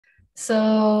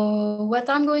So what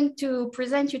I'm going to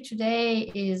present you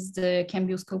today is the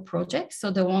Cambioscope project. So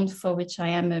the one for which I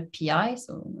am a PI,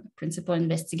 so principal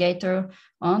investigator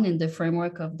on in the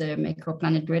framework of the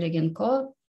Microplanet Grid Again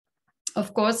call.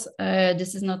 Of course,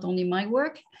 this is not only my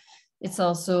work, it's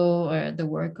also the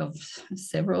work of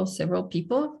several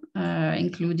people,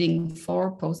 including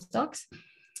 4 postdocs.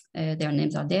 Their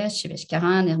names are there: Shivesh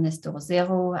Karan, Ernesto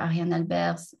Rosero, Ariane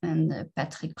Alberts, and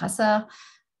Patrick Brassard,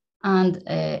 and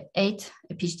 8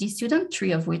 PhD students,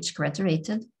 3 of which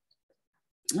graduated.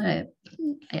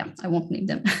 Yeah, I won't name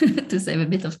them to save a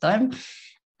bit of time.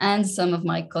 And some of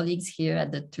my colleagues here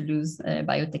at the Toulouse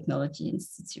Biotechnology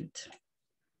Institute.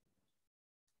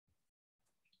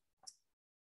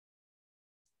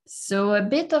 So a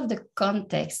bit of the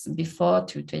context before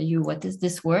to tell you what is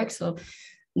this work. So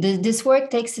this work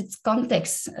takes its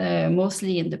context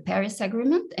mostly in the Paris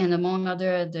Agreement and among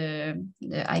other the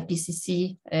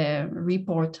IPCC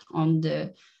report on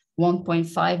the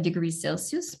 1.5 degrees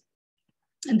Celsius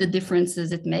and the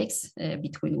differences it makes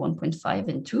between 1.5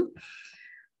 and 2.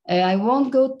 I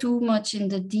won't go too much in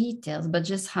the details, but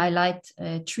just highlight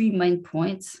 3 main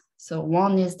points. So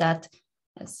one is that,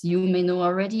 as you may know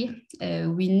already,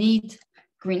 we need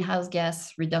greenhouse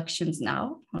gas reductions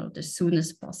now, or the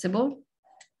soonest possible.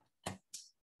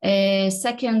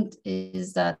 Second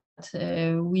is that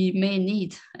we may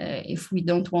need, if we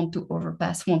don't want to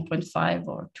overpass 1.5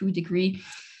 or 2 degree,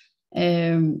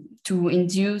 to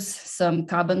induce some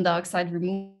carbon dioxide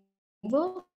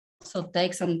removal. So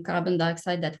take some carbon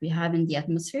dioxide that we have in the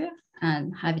atmosphere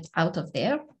and have it out of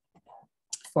there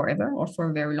forever or for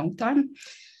a very long time.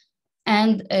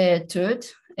 And third,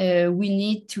 we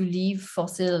need to leave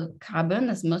fossil carbon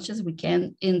as much as we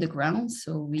can in the ground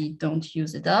so we don't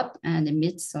use it up and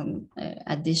emit some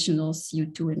additional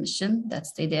CO2 emission that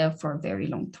stay there for a very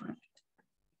long time.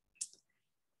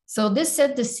 So this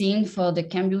set the scene for the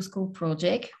Cambioscope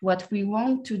project. What we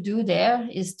want to do there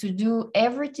is to do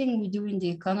everything we do in the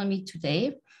economy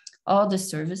today, all the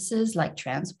services like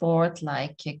transport,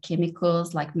 like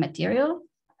chemicals, like material,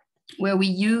 where we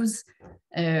use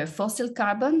fossil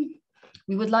carbon.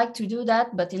 We would like to do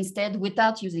that, but instead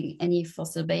without using any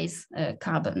fossil-based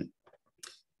carbon,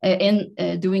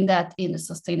 and doing that in a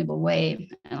sustainable way.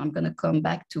 And I'm going to come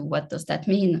back to what does that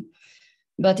mean.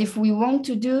 But if we want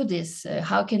to do this,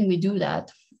 how can we do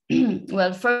that?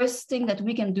 Well, first thing that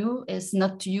we can do is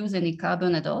not to use any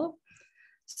carbon at all.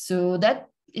 So that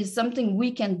is something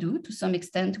we can do to some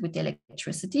extent with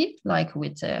electricity, like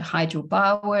with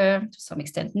hydropower, to some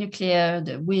extent nuclear,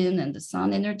 the wind and the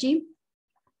sun energy.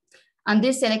 And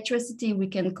this electricity we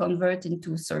can convert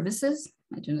into services.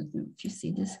 I do not know if you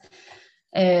see this,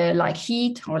 like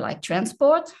heat or like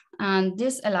transport. And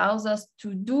this allows us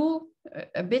to do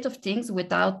a bit of things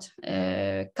without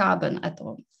carbon at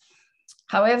all.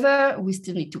 However, we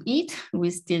still need to eat,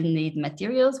 we still need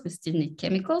materials, we still need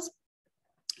chemicals.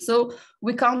 So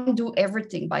we can't do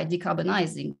everything by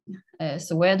decarbonizing.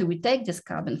 So where do we take this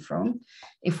carbon from?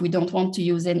 If we don't want to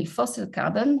use any fossil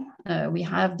carbon, we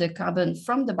have the carbon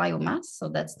from the biomass. So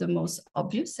that's the most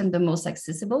obvious and the most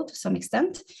accessible to some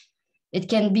extent. It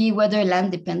can be whether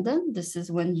land dependent. This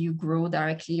is when you grow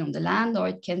directly on the land, or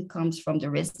it can come from the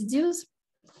residues.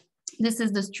 This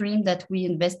is the stream that we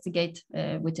investigate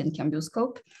within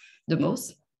Cambioscope the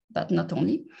most, but not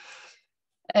only.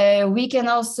 We can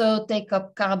also take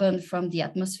up carbon from the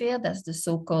atmosphere. That's the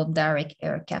so-called direct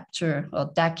air capture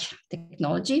or DAC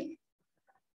technology,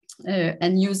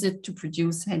 and use it to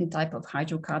produce any type of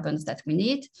hydrocarbons that we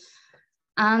need.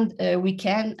 And we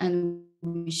can and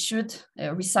we should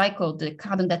recycle the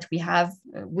carbon that we have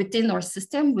within our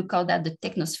system. We call that the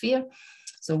technosphere.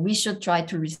 So we should try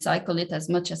to recycle it as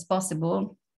much as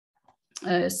possible.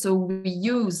 So we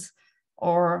use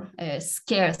or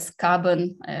scarce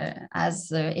carbon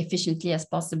as efficiently as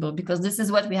possible, because this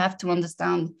is what we have to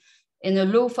understand. In a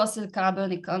low fossil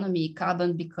carbon economy,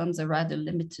 carbon becomes a rather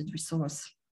limited resource.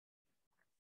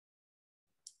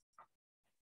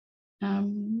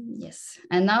 Yes,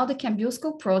 and now the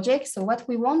Cambioscope project. So what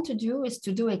we want to do is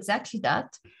to do exactly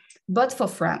that, but for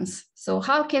France. So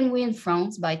how can we in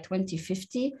France by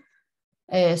 2050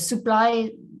 supply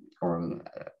or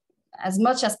as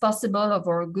much as possible of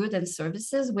our goods and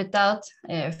services without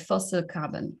fossil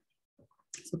carbon?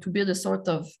 So to build a sort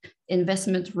of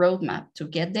investment roadmap to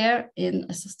get there in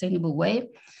a sustainable way.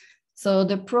 So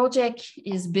the project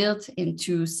is built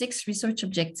into 6 research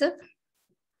objectives.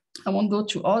 I won't go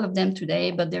through all of them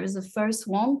today, but there is a first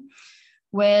one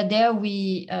where there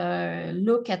we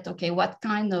look at, okay, what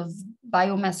kind of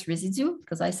biomass residue,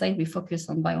 because I say we focus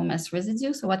on biomass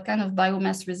residue. So what kind of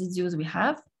biomass residues we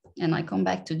have, and I come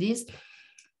back to this.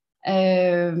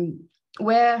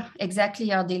 where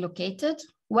exactly are they located?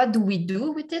 What do we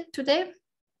do with it today?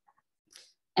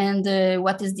 And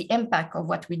what is the impact of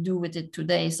what we do with it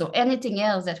today? So anything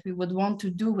else that we would want to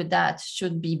do with that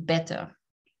should be better.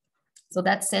 So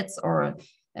that sets our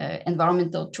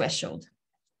environmental threshold.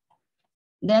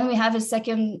 Then we have a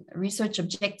second research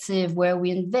objective where we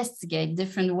investigate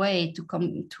different ways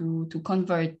to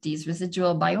convert these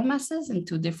residual biomasses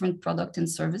into different products and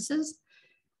services.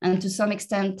 And to some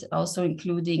extent, also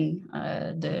including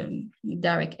the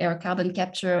direct air carbon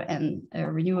capture and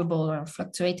renewable or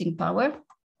fluctuating power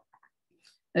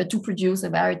to produce a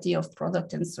variety of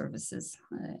products and services.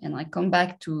 And I come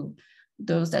back to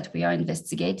those that we are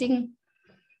investigating.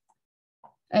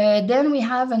 Then we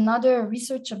have another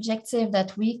research objective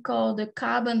that we call the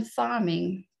carbon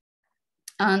farming.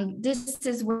 And this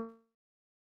is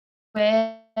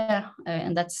where,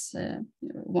 and that's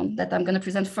one that I'm going to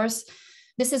present first.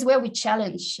 This is where we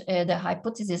challenge the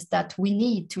hypothesis that we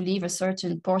need to leave a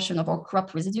certain portion of our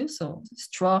crop residue, so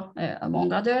straw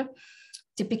among other.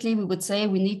 Typically, we would say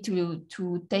we need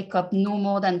to take up no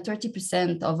more than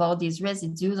 30% of all these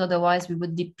residues, otherwise we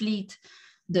would deplete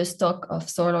the stock of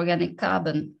soil organic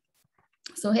carbon.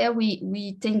 So here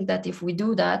we think that if we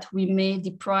do that, we may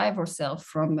deprive ourselves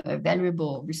from a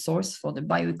valuable resource for the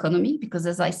bioeconomy, because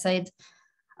as I said,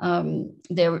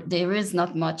 there is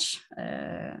not much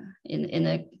in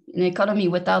an economy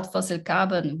without fossil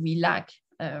carbon. We lack,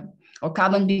 or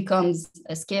carbon becomes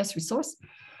a scarce resource.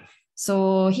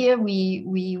 So here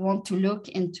we want to look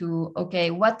into, okay,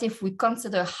 what if we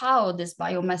consider how this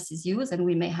biomass is used and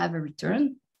we may have a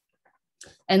return?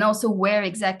 And also where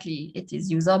exactly it is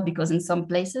used up, because in some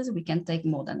places we can take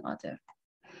more than other.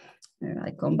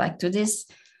 I come back to this.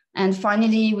 And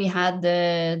finally, we had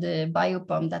the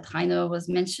biopump that Heiner was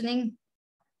mentioning.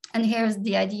 And here's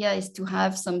the idea is to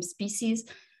have some species,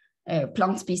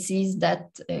 plant species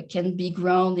that can be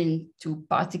grown into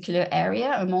particular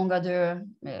area among other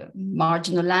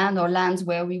marginal land or lands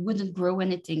where we wouldn't grow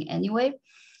anything anyway.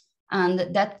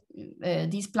 And that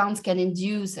these plants can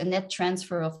induce a net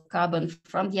transfer of carbon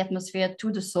from the atmosphere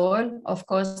to the soil. Of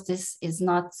course, this is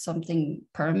not something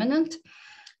permanent,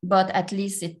 but at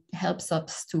least it helps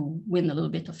us to win a little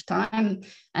bit of time.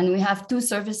 And we have two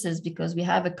services because we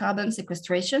have a carbon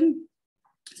sequestration.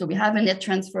 So we have a net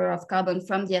transfer of carbon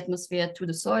from the atmosphere to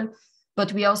the soil,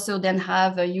 but we also then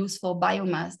have a useful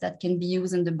biomass that can be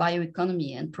used in the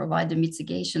bioeconomy and provide a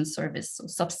mitigation service, so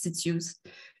substitutes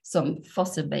some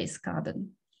fossil-based carbon.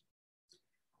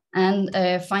 And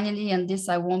finally, and this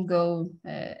I won't go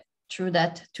through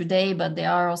that today, but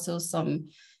there are also some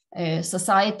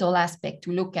societal aspect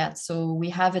to look at. So we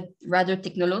have a rather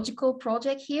technological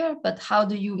project here, but how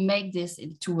do you make this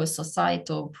into a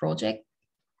societal project?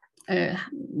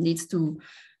 Needs to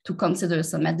consider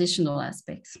some additional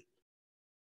aspects.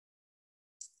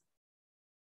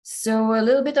 So a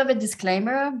little bit of a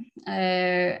disclaimer,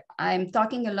 I'm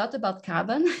talking a lot about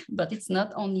carbon, but it's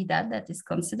not only that is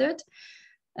considered.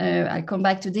 I'll come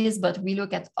back to this, but we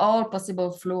look at all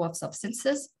possible flow of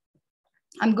substances.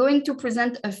 I'm going to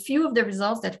present a few of the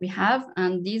results that we have,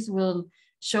 and these will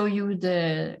show you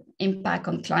the impact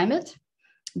on climate,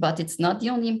 but it's not the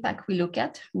only impact we look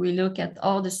at. We look at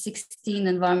all the 16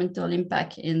 environmental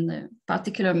impact in the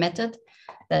particular method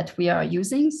that we are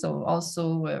using. So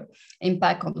also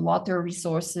impact on water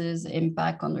resources,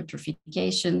 impact on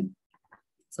eutrophication.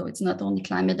 So it's not only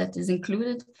climate that is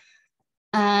included.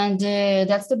 And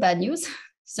that's the bad news.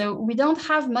 So we don't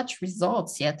have much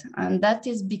results yet. And that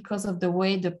is because of the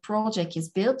way the project is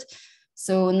built.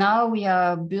 So now we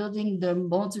are building the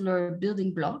modular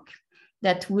building block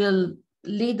that will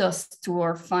lead us to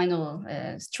our final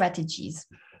strategies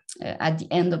at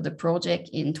the end of the project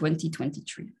in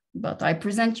 2023. But I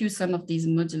present you some of these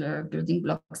modular building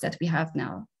blocks that we have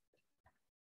now.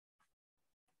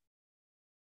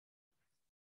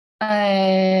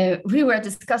 We were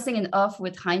discussing it off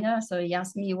with Heiner, so he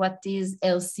asked me what is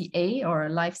LCA, or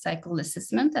life cycle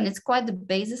assessment, and it's quite the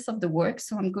basis of the work.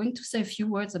 So I'm going to say a few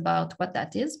words about what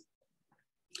that is.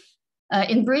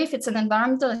 In brief, it's an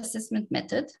environmental assessment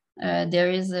method.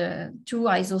 There is two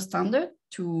ISO standard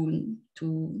to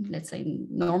let's say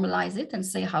normalize it and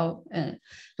say how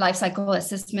life cycle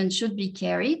assessment should be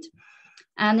carried.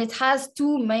 And it has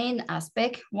two main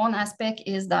aspects. One aspect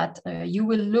is that you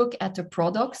will look at a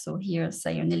product. So here,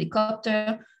 say an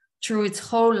helicopter, through its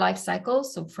whole life cycle.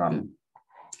 So from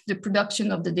the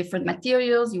production of the different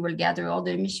materials, you will gather all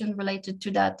the emissions related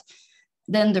to that.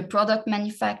 Then the product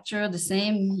manufacturer, the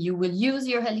same, you will use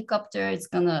your helicopter, it's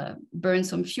gonna burn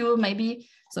some fuel maybe.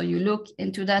 So you look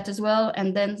into that as well.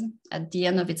 And then at the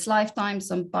end of its lifetime,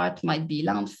 some part might be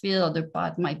landfill, other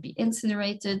part might be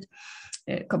incinerated.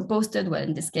 composted, well,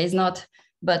 in this case not,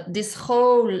 but this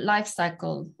whole life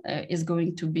cycle is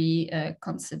going to be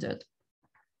considered.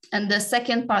 And the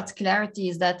second particularity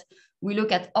is that we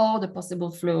look at all the possible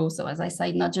flows. So as I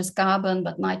said, not just carbon,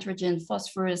 but nitrogen,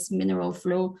 phosphorus, mineral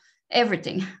flow,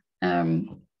 everything.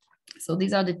 So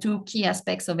these are the two key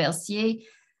aspects of LCA.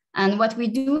 And what we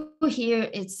do here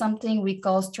is something we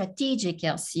call strategic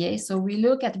LCA. So we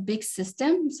look at big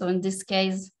systems. So in this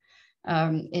case,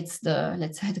 it's the,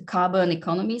 let's say, the carbon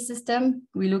economy system.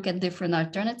 We look at different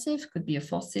alternatives. Could be a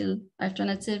fossil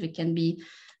alternative. It can be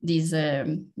these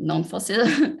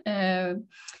non-fossil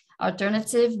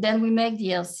alternative. Then we make the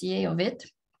LCA of it.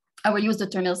 I will use the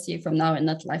term LCA from now and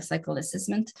not life cycle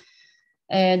assessment.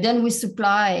 Then we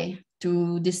supply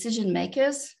to decision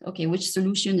makers, okay, which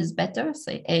solution is better?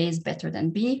 Say A is better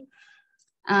than B.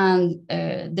 And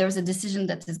there's a decision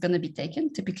that is going to be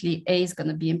taken. Typically, A is going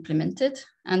to be implemented.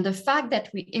 And the fact that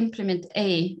we implement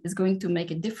A is going to make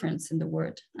a difference in the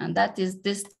world. And that is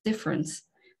this difference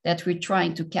that we're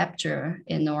trying to capture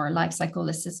in our life cycle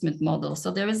assessment model.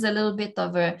 So there is a little bit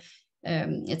of a,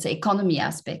 it's economy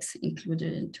aspects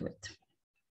included into it.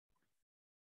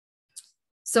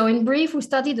 So in brief, we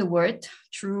study the world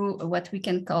through what we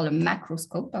can call a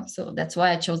macroscope. So that's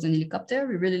why I chose an helicopter.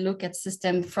 We really look at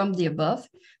system from the above,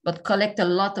 but collect a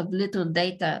lot of little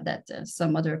data that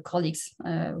some other colleagues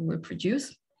will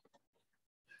produce.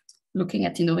 Looking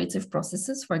at innovative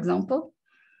processes, for example.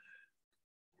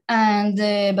 And,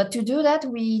 but to do that,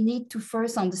 we need to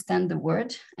first understand the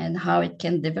world and how it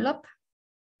can develop.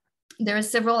 There are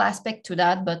several aspects to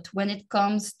that, but when it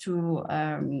comes to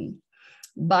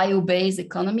bio-based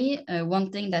economy,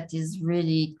 one thing that is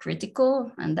really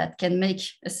critical and that can make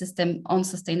a system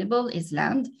unsustainable is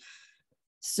land.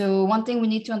 So one thing we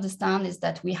need to understand is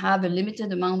that we have a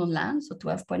limited amount of land, so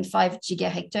 12.5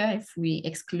 gigahectare if we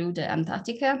exclude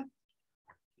Antarctica.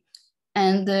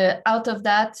 And out of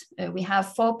that, we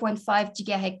have 4.5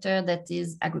 gigahectare that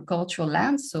is agricultural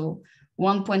land. So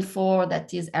 1.4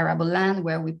 that is arable land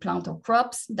where we plant our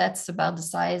crops. That's about the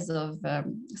size of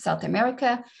South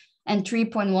America. And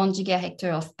 3.1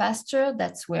 gigahectare of pasture.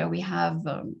 That's where we have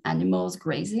animals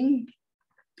grazing,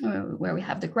 where we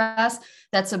have the grass.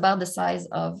 That's about the size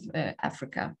of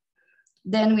Africa.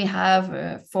 Then we have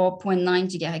 4.9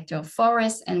 gigahectare of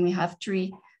forest, and we have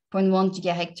 3.1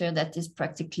 gigahectare that is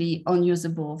practically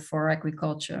unusable for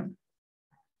agriculture.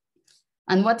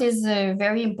 And what is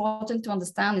very important to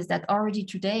understand is that already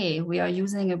today, we are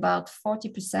using about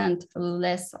 40%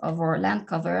 less of our land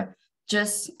cover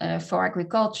just for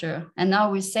agriculture. And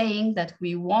now we're saying that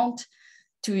we want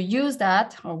to use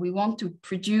that, or we want to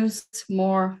produce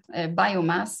more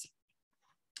biomass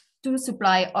to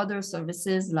supply other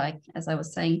services, like, as I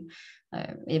was saying,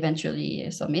 eventually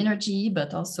some energy,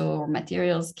 but also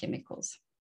materials, chemicals.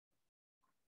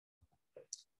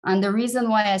 And the reason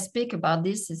why I speak about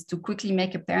this is to quickly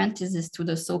make a parenthesis to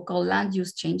the so-called land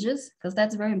use changes, because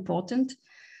that's very important.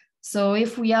 So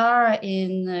if we are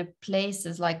in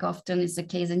places like often is the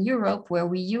case in Europe, where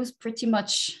we use pretty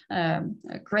much a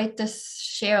greatest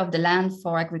share of the land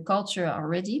for agriculture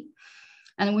already,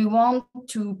 and we want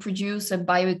to produce a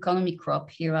bioeconomy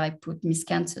crop, here I put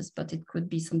miscanthus, but it could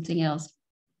be something else,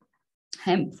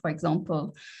 hemp, for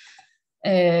example.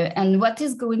 And what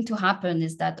is going to happen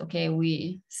is that,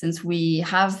 okay, since we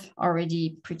have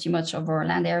already pretty much of our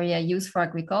land area used for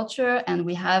agriculture, and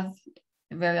we have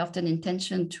very often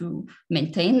intention to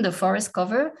maintain the forest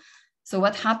cover. So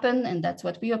what happened, and that's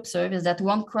what we observe, is that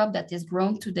one crop that is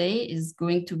grown today is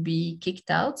going to be kicked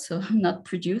out, so not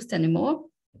produced anymore,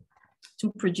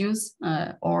 to produce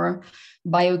our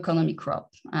bioeconomy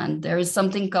crop. And there is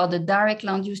something called the direct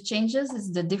land use changes,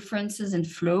 is the differences in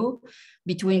flow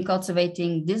between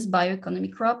cultivating this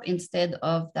bioeconomy crop instead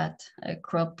of that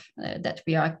crop that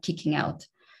we are kicking out.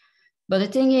 But the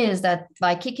thing is that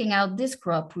by kicking out this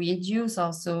crop, we induce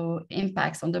also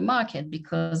impacts on the market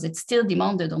because it's still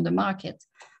demanded on the market.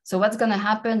 So what's going to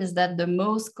happen is that the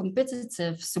most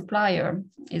competitive supplier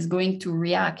is going to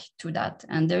react to that.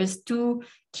 And there is two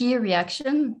key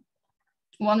reactions.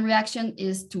 One reaction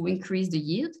is to increase the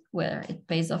yield, where it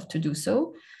pays off to do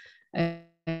so.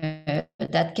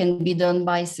 That can be done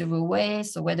by several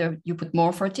ways. So whether you put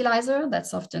more fertilizer,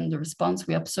 that's often the response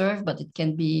we observe, but it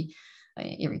can be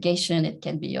irrigation, it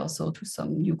can be also to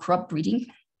some new crop breeding.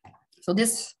 So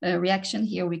this reaction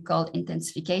here we call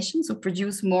intensification, so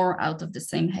produce more out of the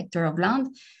same hectare of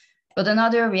land. But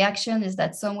another reaction is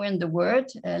that somewhere in the world,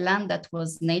 land that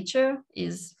was nature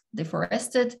is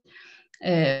deforested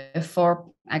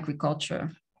for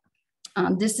agriculture.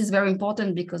 This is very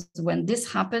important because when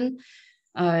this happens,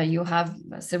 You have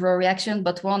several reactions,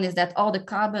 but one is that all the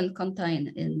carbon contained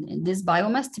in this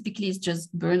biomass typically is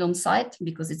just burned on site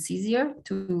because it's easier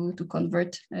to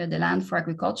convert the land for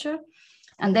agriculture.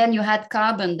 And then you had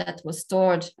carbon that was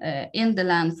stored in the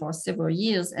land for several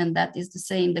years, and that is the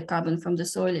same, the carbon from the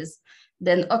soil is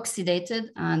then oxidated,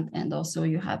 and also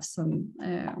you have some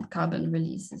carbon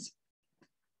releases.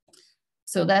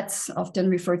 So that's often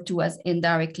referred to as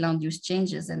indirect land use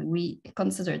changes, and we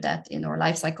consider that in our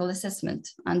life cycle assessment.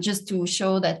 And just to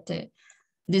show that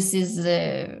this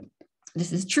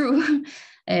is true,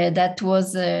 that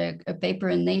was a paper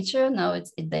in Nature. Now it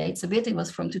dates a bit. It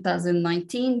was from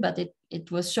 2019, but it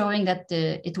was showing that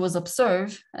it was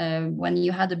observed when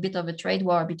you had a bit of a trade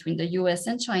war between the US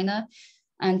and China.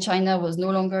 And China was no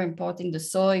longer importing the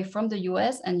soy from the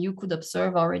US. And you could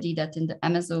observe already that in the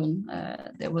Amazon,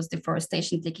 there was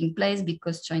deforestation taking place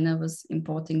because China was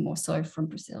importing more soy from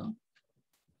Brazil.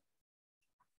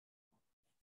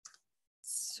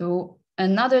 So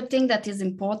another thing that is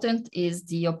important is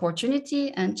the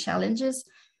opportunity and challenges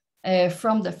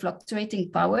from the fluctuating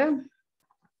power.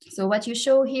 So what you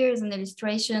show here is an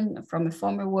illustration from a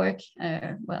former work.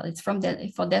 Well, it's for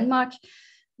Denmark.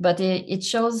 But it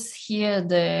shows here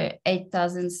the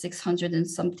 8,600 and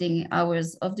something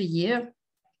hours of the year.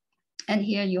 And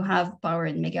here you have power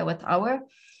in megawatt hour.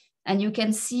 And you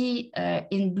can see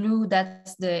in blue,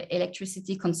 that's the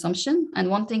electricity consumption. And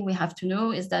one thing we have to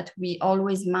know is that we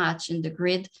always match in the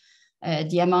grid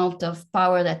the amount of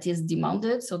power that is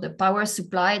demanded. So the power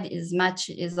supplied is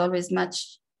always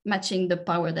matching the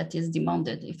power that is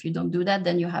demanded. If you don't do that,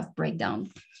 then you have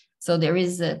breakdown. So there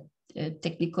is a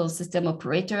technical system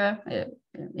operator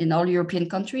in all European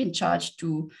countries in charge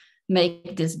to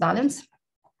make this balance.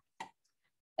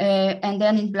 And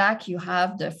then in black, you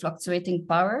have the fluctuating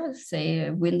power, say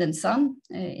wind and sun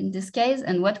in this case.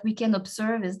 And what we can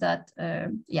observe is that,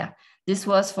 this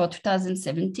was for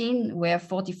 2017, where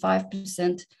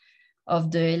 45%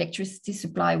 of the electricity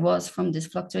supply was from this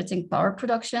fluctuating power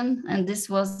production. And this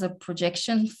was a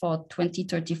projection for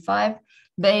 2035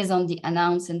 based on the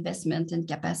announced investment and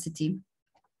capacity.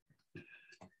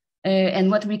 And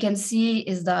what we can see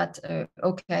is that,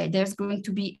 okay, there's going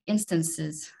to be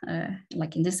instances,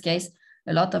 like in this case,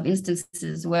 a lot of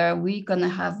instances where we're gonna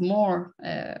have more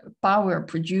power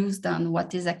produced than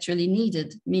what is actually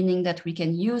needed, meaning that we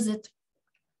can use it,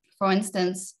 for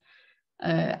instance,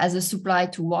 as a supply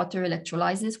to water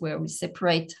electrolysis, where we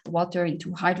separate water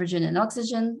into hydrogen and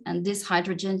oxygen, and this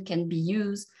hydrogen can be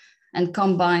used and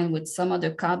combined with some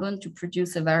other carbon to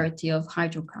produce a variety of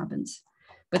hydrocarbons.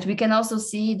 But we can also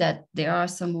see that there are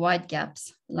some wide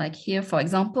gaps, like here, for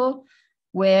example,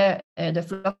 where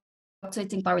the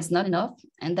fluctuating power is not enough,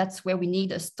 and that's where we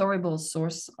need a storable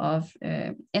source of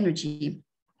energy.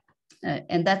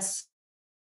 And that's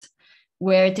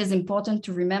where it is important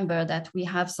to remember that we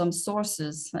have some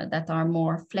sources that are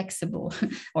more flexible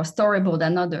or storable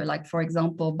than other, like for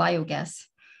example, biogas,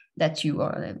 that you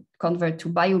convert to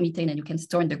biomethane and you can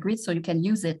store in the grid, so you can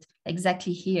use it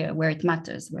exactly here where it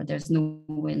matters, where there's no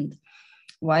wind.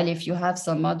 While if you have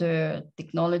some other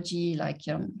technology like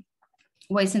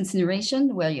waste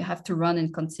incineration, where you have to run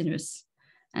in continuous,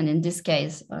 and in this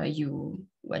case, you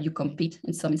compete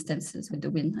in some instances with the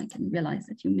wind. I can realize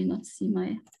that you may not see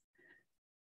my,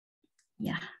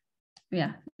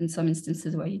 in some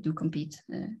instances where you do compete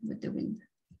with the wind.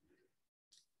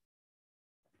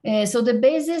 So the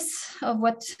basis of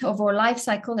our life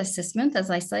cycle assessment, as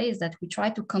I say, is that we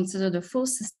try to consider the full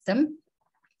system.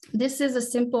 This is a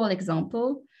simple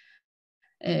example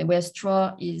where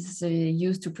straw is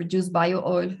used to produce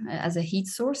bio-oil as a heat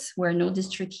source where no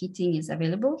district heating is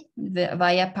available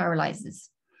via pyrolysis.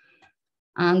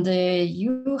 And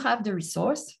you have the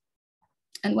resource,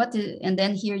 and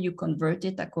then here you convert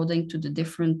it according to the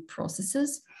different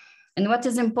processes. And what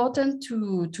is important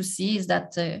to see is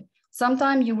that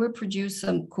sometimes you will produce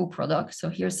some co-product. So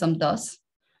here's some dust.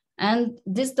 And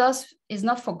this dust is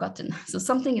not forgotten. So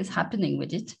something is happening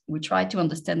with it. We try to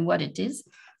understand what it is.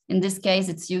 In this case,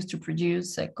 it's used to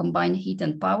produce combined heat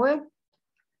and power,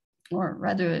 or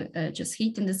rather just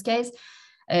heat in this case.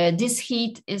 This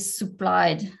heat is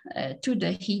supplied to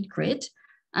the heat grid,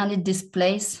 and it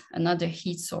displaces another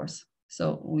heat source.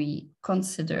 So we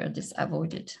consider this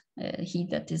avoided heat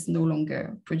that is no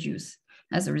longer produced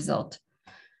as a result.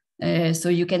 So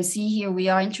you can see here, we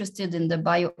are interested in the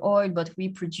bio-oil, but we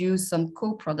produce some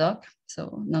co-product,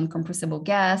 so non-compressible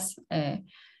gas, a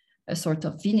sort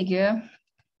of vinegar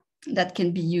that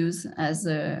can be used as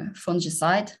a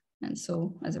fungicide. And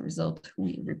so as a result,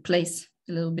 we replace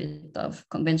a little bit of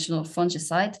conventional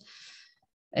fungicide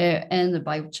and the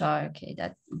biochar, okay,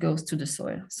 that goes to the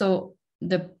soil. So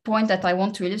the point that I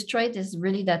want to illustrate is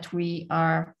really that we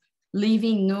are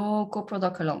leaving no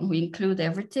co-product alone. We include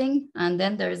everything, and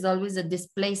then there is always a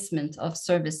displacement of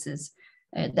services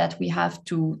that we have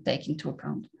to take into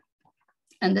account.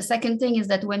 And the second thing is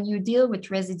that when you deal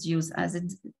with residues, as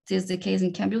it is the case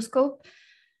in CamBioScope,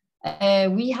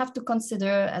 we have to consider,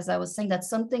 as I was saying, that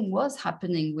something was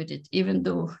happening with it, even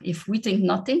though if we think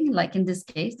nothing, like in this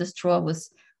case, the straw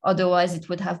was, otherwise it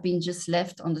would have been just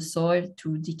left on the soil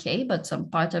to decay, but some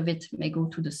part of it may go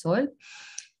to the soil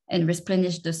and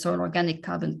replenish the soil organic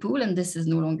carbon pool, and this is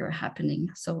no longer happening.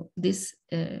 So this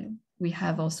we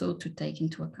have also to take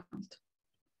into account.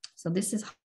 So this is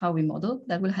how we model.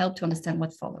 That will help to understand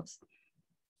what follows.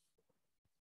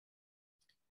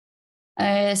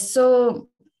 So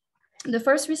the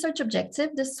first research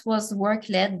objective, this was work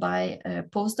led by a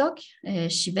postdoc,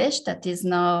 Shivesh, that is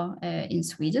now in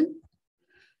Sweden.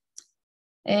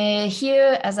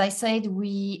 Here, as I said,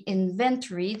 we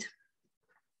inventoried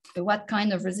what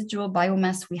kind of residual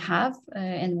biomass we have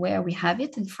and where we have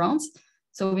it in France.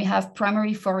 So we have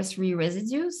primary forestry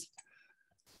residues.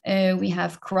 We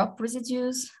have crop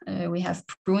residues, we have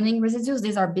pruning residues.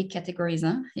 These are big categories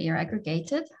here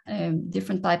aggregated,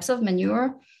 different types of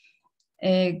manure,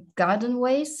 garden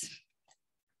waste,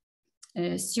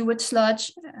 sewage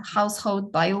sludge,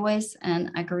 household biowaste,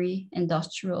 and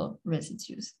agri-industrial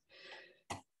residues.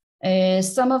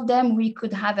 Some of them we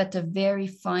could have at a very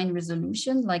fine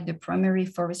resolution, like the primary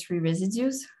forestry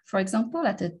residues, for example,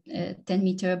 at a 10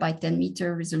 meter by 10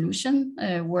 meter resolution,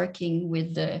 working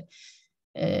with the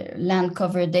land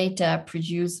cover data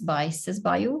produced by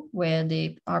SysBio, where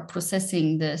they are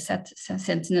processing the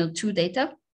Sentinel-2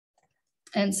 data.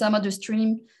 And some other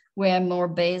stream were more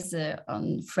based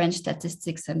on French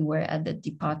statistics and were at the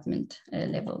department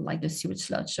level, like the sewage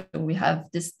sludge. So we have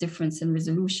this difference in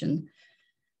resolution.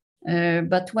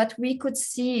 But what we could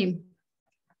see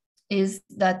is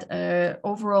that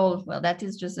overall, well, that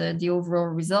is just the overall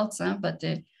results, but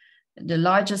the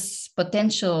largest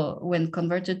potential when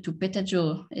converted to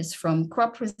petajoule is from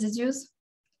crop residues,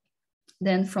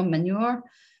 then from manure,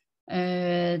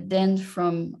 then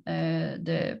from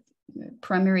the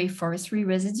primary forestry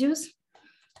residues.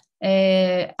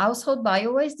 Household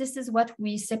biowaste, this is what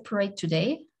we separate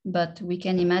today, but we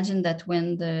can imagine that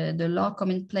when the law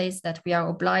come in place that we are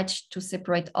obliged to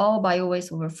separate all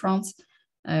biowaste over France,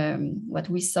 what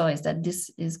we saw is that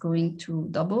this is going to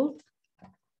double.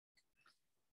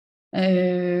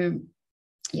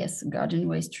 Yes, garden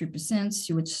waste 3%,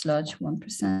 sewage sludge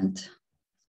 1%.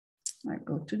 I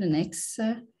go to the next.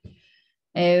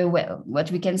 Well, what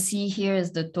we can see here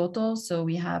is the total. So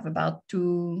we have about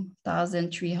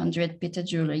 2,300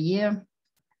 petajoule a year.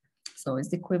 So it's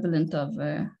the equivalent of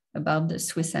about the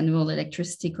Swiss annual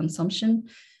electricity consumption.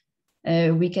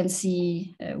 We can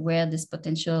see where this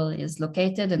potential is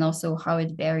located and also how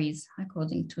it varies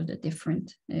according to the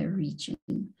different region.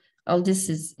 All this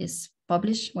is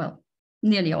published, well,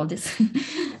 nearly all this,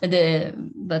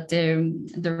 but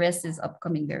the rest is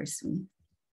upcoming very soon.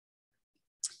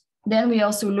 Then we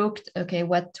also looked, okay,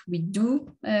 what we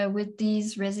do with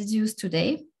these residues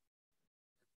today.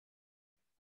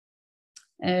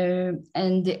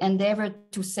 And the endeavor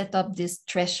to set up this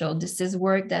threshold. This is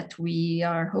work that we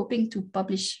are hoping to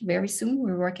publish very soon.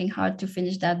 We're working hard to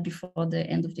finish that before the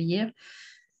end of the year.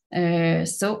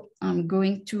 So I'm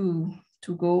going to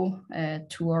go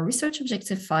to our research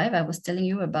objective 5. I was telling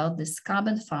you about this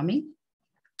carbon farming,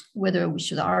 whether we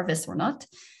should harvest or not.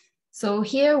 So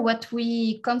here what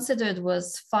we considered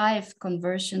was 5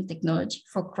 conversion technology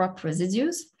for crop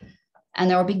residues.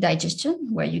 Anaerobic digestion,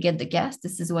 where you get the gas,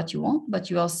 this is what you want, but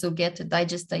you also get a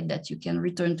digestate that you can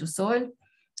return to soil.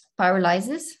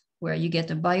 Pyrolysis, where you get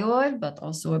a bio-oil, but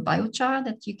also a biochar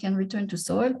that you can return to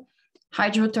soil.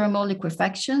 Hydrothermal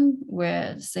liquefaction,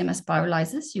 where same as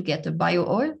pyrolysis, you get a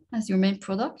bio-oil as your main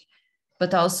product,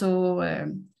 but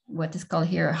also what is called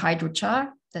here a hydrochar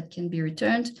that can be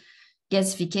returned.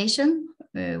 Gasification,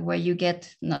 where you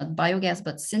get not biogas,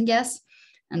 but syngas,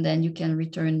 and then you can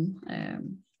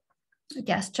return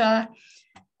gas char.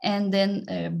 And then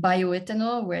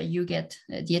bioethanol, where you get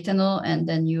the ethanol, and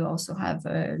then you also have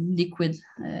a liquid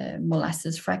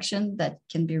molasses fraction that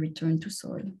can be returned to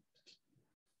soil.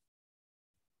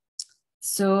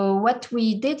 So what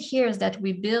we did here is that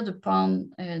we build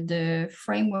upon the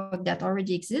framework that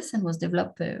already exists and was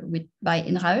developed by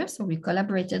INRAE. So we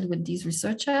collaborated with these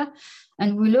researchers,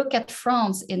 and we look at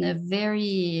France in a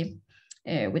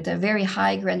with a very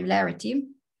high granularity,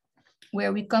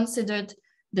 where we considered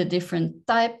the different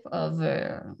type of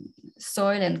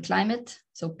soil and climate,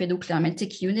 so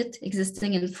pedoclimatic unit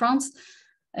existing in France,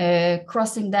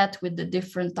 crossing that with the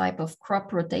different type of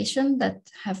crop rotation that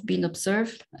have been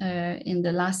observed in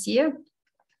the last year.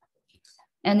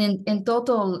 And in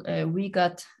total, we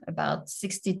got about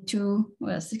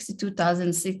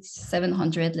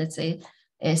 62,700, let's say,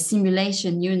 a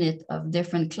simulation unit of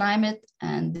different climate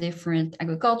and different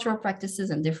agricultural practices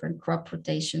and different crop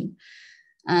rotation.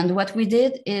 And what we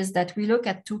did is that we look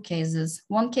at two cases.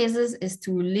 One case is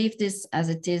to leave this as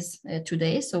it is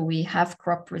today. So we have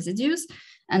crop residues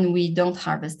and we don't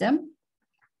harvest them.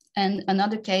 And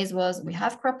another case was we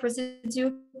have crop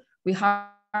residue, we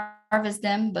harvest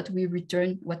them, but we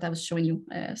return what I was showing you,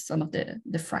 some of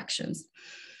the fractions.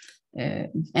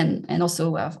 And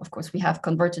also, of course, we have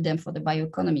converted them for the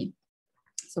bioeconomy.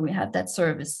 So we had that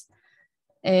service.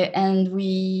 And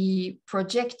we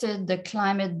projected the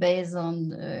climate based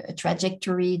on a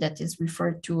trajectory that is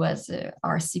referred to as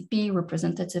RCP,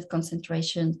 representative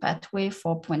concentration pathway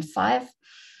 4.5,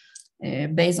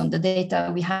 based on the data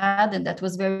we had. And that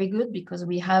was very good because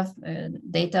we have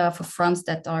data for France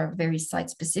that are very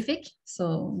site specific.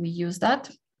 So we use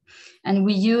that. And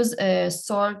we use a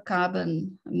soil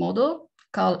carbon model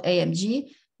called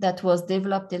AMG that was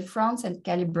developed in France and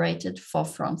calibrated for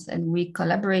France. And we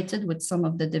collaborated with some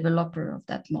of the developer of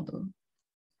that model.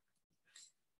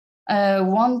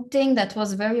 One thing that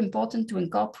was very important to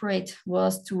incorporate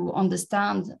was to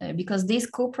understand, because these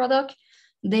co-products,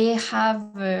 they have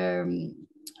a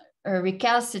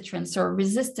recalcitrance or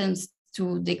resistance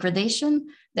to degradation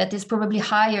that is probably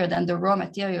higher than the raw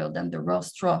material, than the raw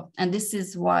straw. And this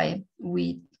is why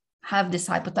we have this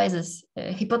hypothesis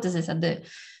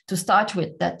to start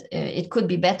with, that it could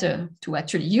be better to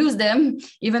actually use them,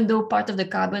 even though part of the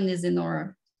carbon is in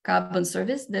our carbon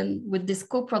service. Then with this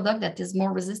co-product that is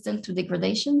more resistant to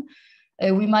degradation,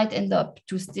 we might end up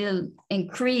to still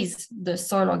increase the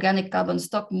soil organic carbon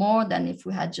stock more than if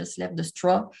we had just left the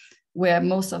straw, where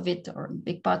most of it or a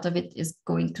big part of it is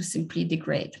going to simply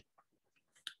degrade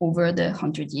over the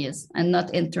 100 years and not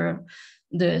enter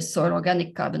the soil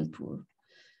organic carbon pool.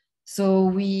 So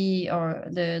we are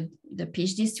the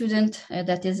PhD student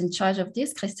that is in charge of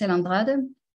this, Christelle Andrade.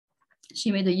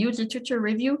 She made a huge literature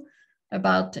review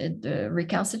about the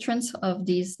recalcitrance of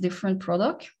these different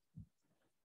products,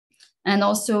 and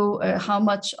also how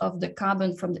much of the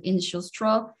carbon from the initial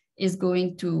straw is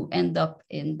going to end up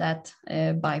in that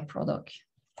byproduct.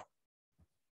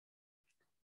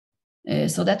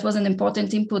 So that was an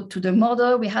important input to the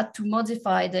model. We had to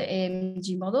modify the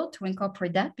AMG model to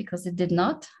incorporate that because it did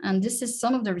not. And this is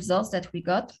some of the results that we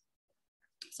got.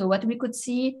 So what we could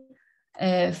see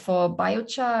for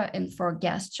biochar and for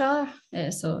gas char,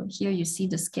 so here you see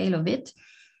the scale of it.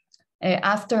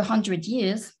 After 100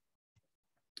 years,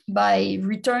 by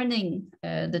returning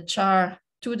the char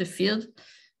to the field,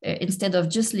 instead of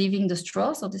just leaving the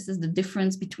straw, so this is the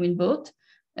difference between both,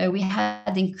 we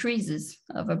had increases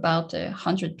of about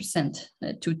 100%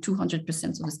 to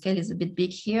 200%. So the scale is a bit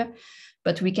big here,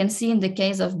 but we can see in the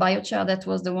case of biochar, that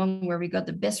was the one where we got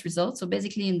the best results. So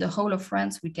basically in the whole of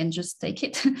France, we can just take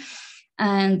it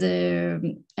and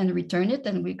return it,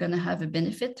 and we're gonna have a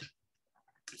benefit.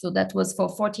 So that was for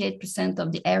 48%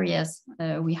 of the areas,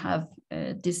 we have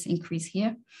this increase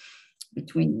here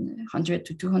between 100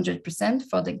 to 200%.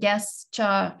 For the gas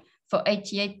char, for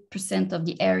 88% of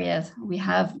the areas, we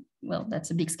have, well,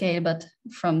 that's a big scale, but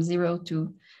from 0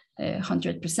 to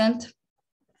 100%.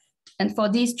 And for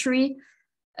these three,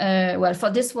 well, for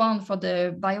this one, for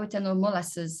the bioethanol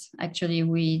molasses, actually,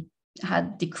 we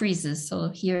had decreases. So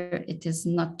here it is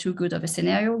not too good of a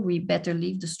scenario. We better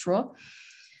leave the straw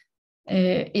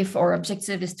if our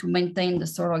objective is to maintain the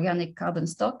soil organic carbon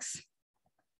stocks.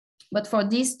 But for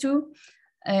these two,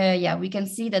 yeah, we can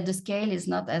see that the scale is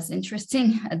not as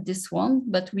interesting at this one,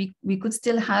 but we could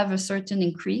still have a certain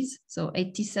increase. So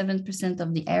 87%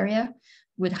 of the area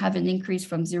would have an increase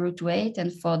from 0 to 8,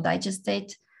 and for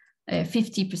digestate,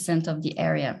 50% of the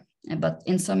area. But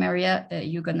in some area,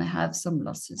 you're gonna have some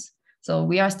losses. So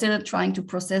we are still trying to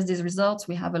process these results.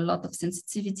 We have a lot of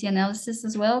sensitivity analysis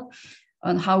as well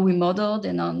on how we modeled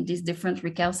and on these different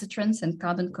recalcitrants and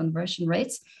carbon conversion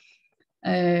rates.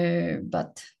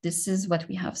 But this is what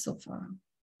we have so far.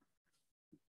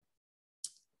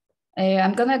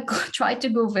 I'm gonna try to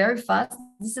go very fast.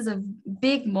 This is a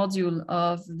big module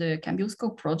of the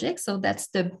CamBioScope project. So that's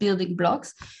the building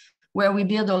blocks where we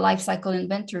build our life cycle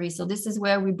inventory. So this is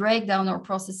where we break down our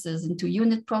processes into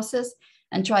unit process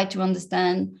and try to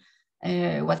understand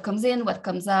what comes in, what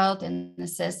comes out, and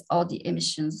assess all the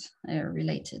emissions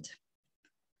related.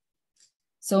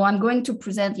 So I'm going to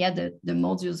present, yeah, the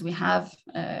modules we have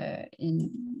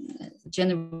in a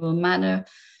general manner.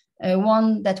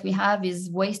 One that we have is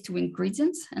waste to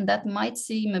ingredients, and that might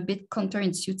seem a bit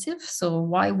counterintuitive. So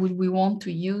why would we want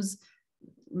to use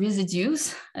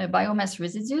residues, biomass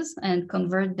residues, and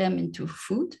convert them into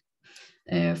food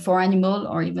for animal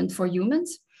or even for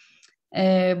humans?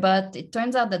 But it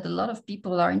turns out that a lot of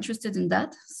people are interested in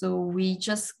that. So we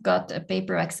just got a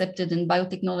paper accepted in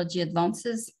Biotechnology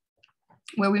Advances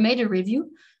where we made a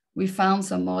review. We found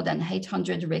some more than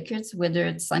 800 records, whether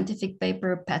it's scientific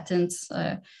paper, patents.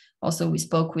 Also, we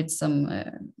spoke with some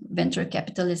venture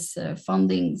capitalist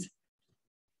fundings,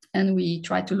 and we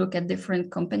tried to look at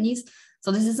different companies.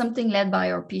 So this is something led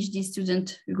by our PhD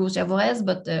student, Hugo Javores,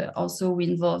 but also we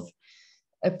involve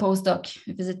a postdoc,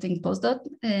 a visiting postdoc,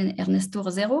 Ernesto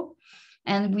Rosero.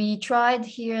 And we tried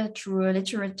here through a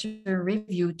literature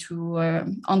review to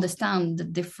understand the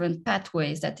different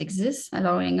pathways that exist,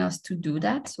 allowing us to do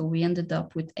that. So we ended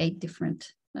up with 8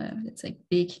 different, let's say,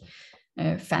 big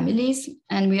families.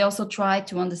 And we also tried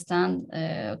to understand,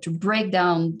 to break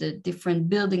down the different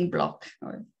building block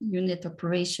or unit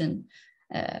operation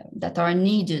that are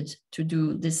needed to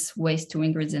do this waste to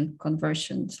ingredient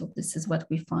conversion. So this is what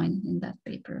we find in that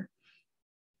paper.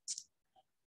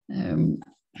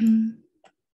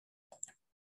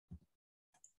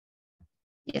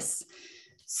 Yes,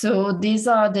 so these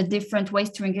are the different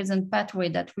waste to ingredient pathway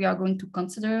that we are going to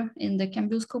consider in the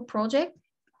CamBioScope project.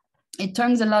 It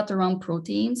turns a lot around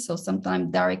proteins, so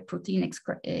sometimes direct protein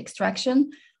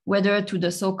extraction, whether to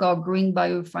the so-called green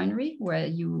biorefinery, where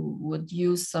you would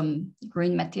use some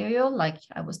green material, like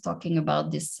I was talking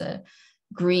about this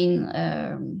green,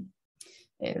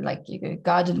 like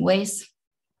garden waste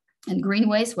and green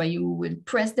waste, where you would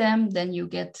press them, then you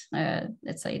get,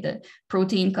 let's say, the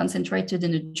protein concentrated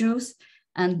in a juice.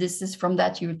 And this is from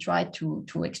that you try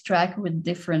to extract with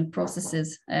different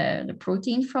processes the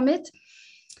protein from it.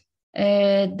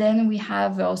 Then we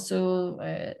have also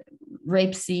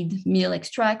rapeseed meal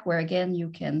extract, where again you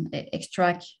can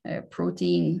extract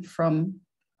protein from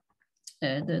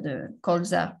the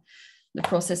colza, the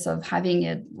process of having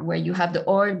it where you have the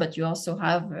oil, but you also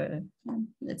have,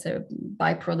 let's say, a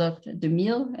byproduct, the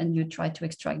meal, and you try to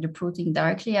extract the protein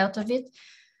directly out of it.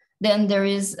 Then there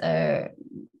is the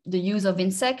use of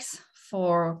insects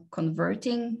for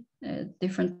converting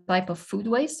different type of food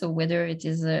waste. So whether it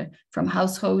is from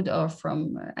household or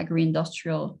from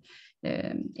agri-industrial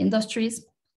industries.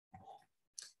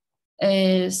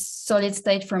 Solid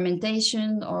state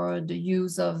fermentation, or the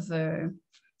use of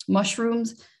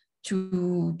mushrooms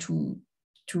to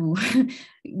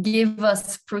give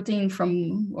us protein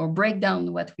from, or break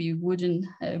down what we wouldn't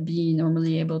be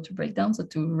normally able to break down. So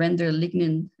to render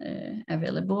lignin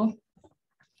available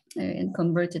and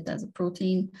convert it as a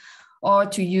protein, or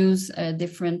to use a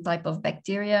different type of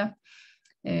bacteria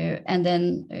and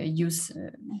then use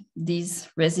these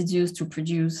residues to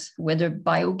produce whether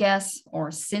biogas or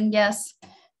syngas,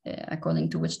 according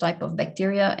to which type of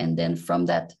bacteria, and then from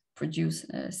that produce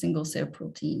a single cell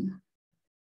protein.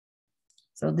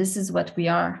 So this is what we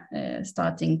are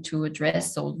starting to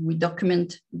address. So we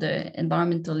document the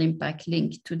environmental impact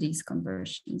linked to these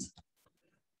conversions.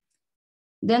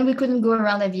 Then we couldn't go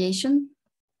around aviation.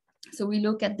 So we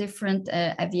look at different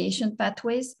aviation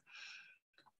pathways.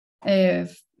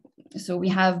 So we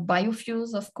have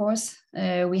biofuels, of course.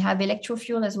 We have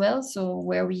electrofuel as well. So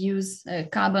where we use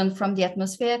carbon from the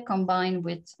atmosphere combined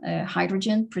with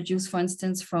hydrogen produced, for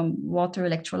instance, from water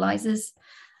electrolysis,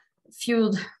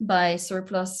 fueled by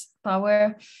surplus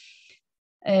power.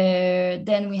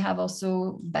 Then we have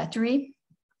also battery,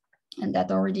 and that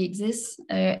already exists,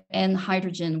 and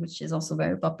hydrogen, which is also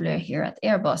very popular here at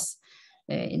Airbus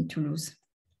in Toulouse.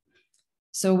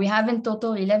 So we have in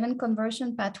total 11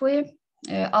 conversion pathway.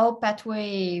 All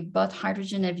pathway but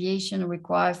hydrogen aviation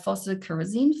require fossil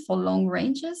kerosene for long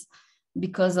ranges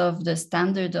because of the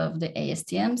standard of the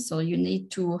ASTM. So you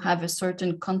need to have a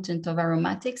certain content of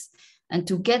aromatics, and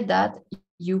to get that,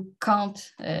 you can't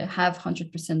have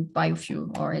 100%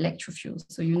 biofuel or electrofuel.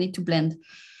 So you need to blend.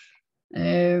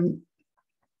 Then,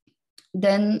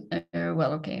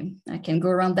 well, okay, I can go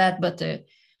around that, but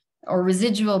our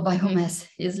residual biomass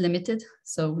is limited.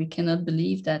 So we cannot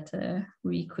believe that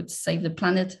we could save the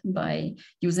planet by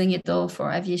using it all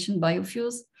for aviation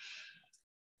biofuels.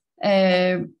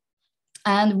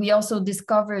 And we also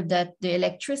discovered that the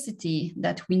electricity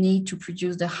that we need to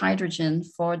produce the hydrogen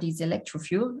for these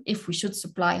electrofuel, if we should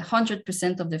supply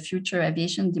 100% of the future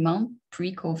aviation demand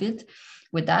pre-COVID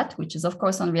with that, which is of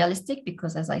course unrealistic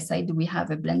because, as I said, we have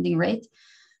a blending rate,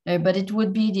 but it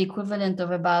would be the equivalent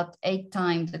of about 8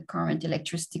 times the current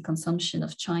electricity consumption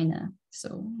of China.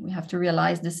 So we have to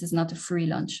realize this is not a free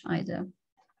lunch either.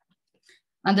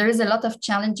 And there is a lot of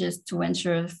challenges to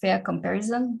ensure fair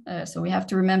comparison. So we have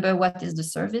to remember what is the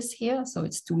service here. So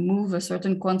it's to move a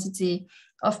certain quantity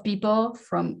of people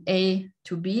from A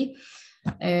to B.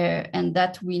 And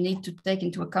that we need to take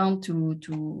into account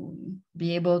to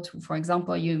be able to, for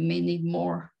example, you may need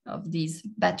more of these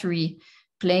battery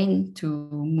plane to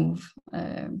move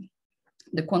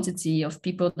the quantity of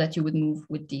people that you would move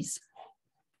with these.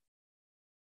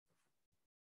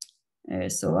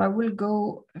 So I will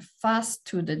go fast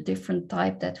to the different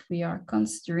type that we are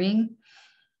considering.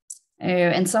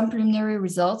 And some preliminary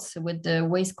results with the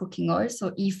waste cooking oil. So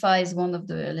EFA is one of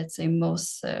the, let's say,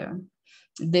 most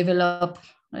developed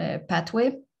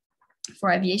pathway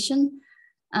for aviation.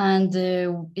 And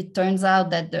it turns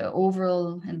out that the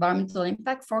overall environmental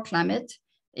impact for climate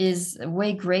is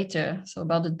way greater, so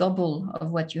about the double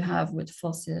of what you have with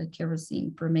fossil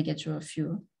kerosene per megajoule of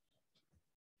fuel.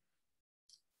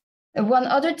 One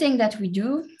other thing that we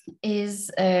do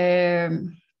is a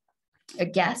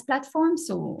gas platform,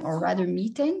 so, or rather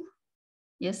methane,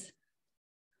 yes,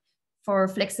 for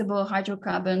flexible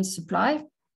hydrocarbon supply.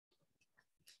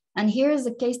 And here is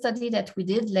a case study that we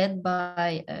did led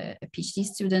by a PhD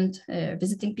student,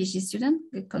 visiting PhD student,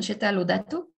 Concheta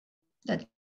Lodato, that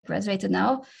graduated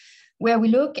now, where we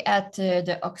look at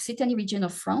the Occitanie region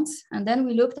of France. And then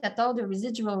we looked at all the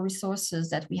residual resources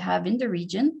that we have in the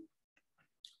region,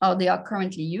 how they are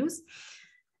currently used.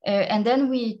 And then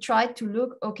we tried to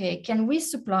look, okay, can we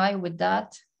supply with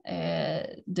that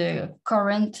the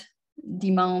current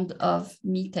demand of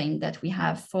methane that we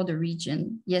have for the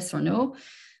region, yes or no?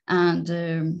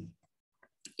 And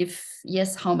if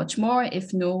yes, how much more?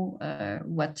 If no,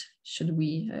 what should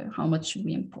we, how much should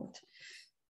we import?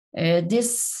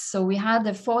 So we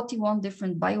had 41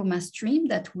 different biomass streams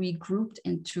that we grouped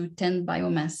into 10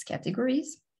 biomass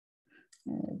categories.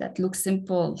 That looks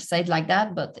simple said like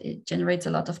that, but it generates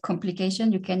a lot of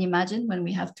complication. You can imagine when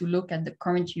we have to look at the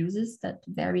current uses that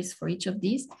varies for each of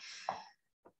these.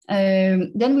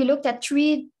 Then we looked at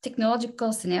 3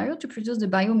 technological scenarios to produce the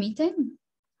biomethane.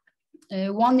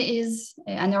 One is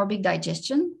anaerobic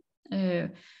digestion.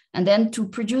 And then to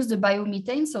produce the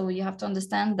biomethane, so you have to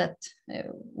understand that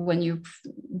when you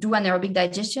do anaerobic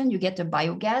digestion, you get a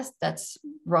biogas that's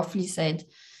roughly said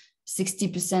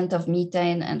 60% of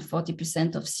methane and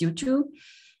 40% of CO2.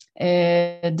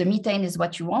 The methane is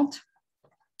what you want.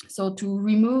 So to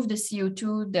remove the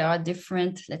CO2, there are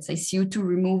different, let's say, CO2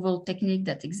 removal technique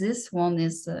that exists. One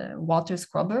is water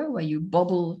scrubber, where you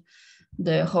bubble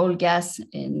the whole gas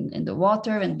in the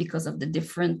water, and because of the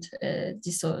different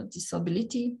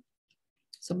dissolubility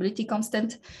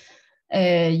constant,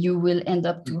 you will end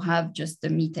up to have just the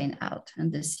methane out,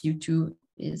 and the CO2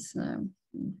 is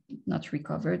not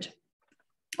recovered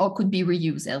or could be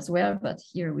reused elsewhere, but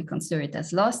here we consider it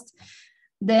as lost.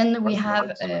 Then we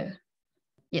have,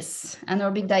 yes,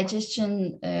 anaerobic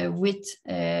digestion with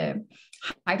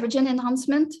hydrogen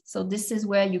enhancement. So this is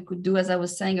where you could do, as I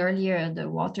was saying earlier, the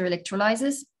water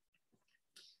electrolysis.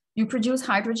 You produce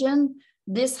hydrogen.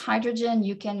 This hydrogen,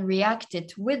 you can react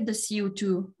it with the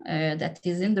CO2 that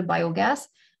is in the biogas,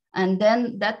 and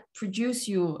then that produce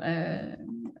you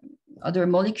other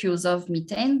molecules of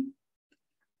methane.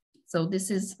 So this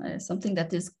is something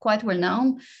that is quite well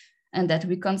known and that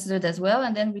we considered as well.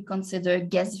 And then we consider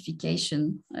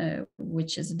gasification,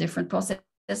 which is a different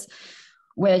process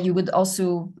where you would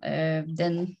also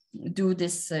then do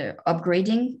this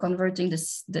upgrading, converting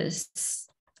this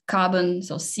carbon,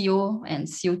 so CO and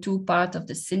CO2 part of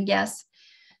the syngas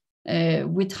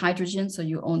with hydrogen, so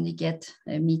you only get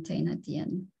methane at the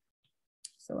end.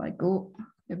 So I go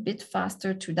a bit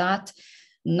faster to that.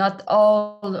 Not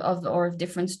all of our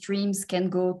different streams can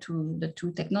go to the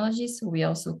 2 technologies, so we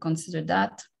also consider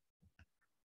that.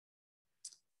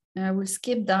 I will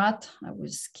skip that. I will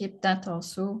skip that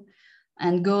also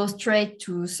and go straight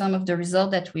to some of the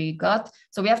results that we got.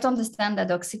 So we have to understand that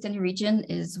the Occitanie region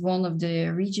is one of the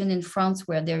regions in France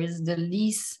where there is the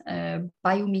least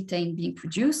biomethane being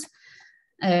produced.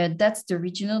 That's the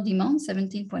regional demand,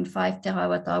 17.5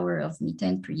 terawatt hour of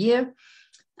methane per year.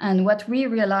 And what we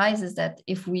realize is that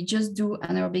if we just do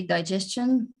anaerobic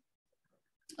digestion,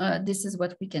 this is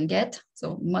what we can get.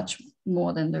 So much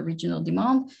more than the regional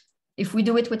demand. If we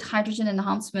do it with hydrogen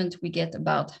enhancement, we get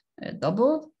about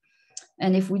double.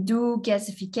 And if we do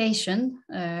gasification,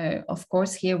 of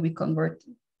course, here we convert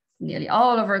nearly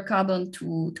all of our carbon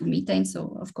to methane.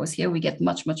 So of course, here we get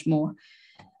much, much more.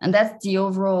 And that's the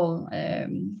overall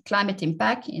climate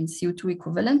impact in CO2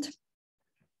 equivalent.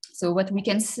 So what we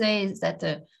can say is that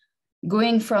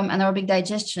going from anaerobic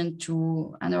digestion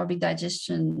to anaerobic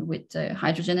digestion with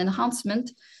hydrogen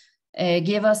enhancement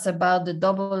gave us about the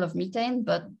double of methane,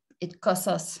 but it costs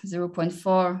us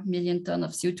 0.4 million tons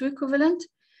of CO2 equivalent.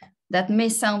 That may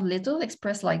sound little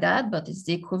expressed like that, but it's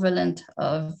the equivalent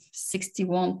of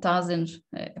 61,000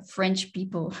 French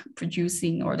people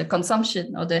producing, or the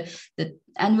consumption, or the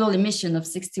annual emission of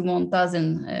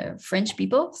 61,000 French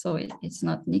people. So it's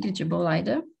not negligible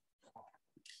either.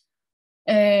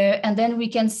 And then we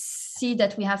can see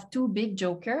that we have two big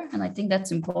jokers, and I think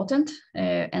that's important,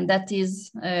 and that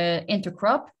is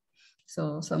intercrop.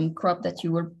 So some crop that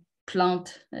you will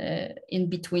plant in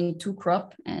between two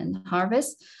crops and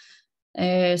harvest.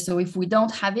 So if we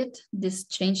don't have it, this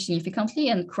changes significantly,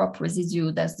 and crop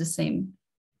residue, that's the same.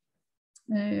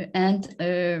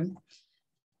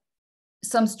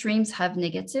 Some streams have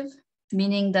negative,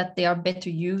 meaning that they are better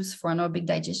used for anaerobic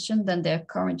digestion than their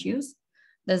current use.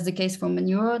 That's the case for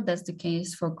manure, that's the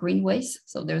case for green waste.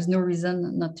 So there's no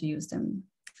reason not to use them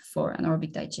for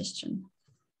anaerobic digestion.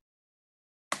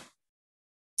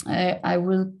 I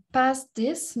will pass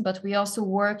this, but we also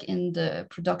work in the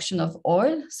production of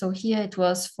oil. So here it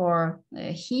was for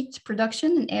heat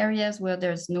production in areas where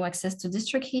there's no access to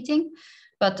district heating,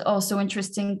 but also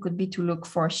interesting could be to look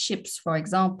for ships, for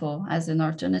example, as an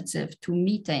alternative to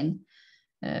methane,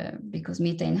 because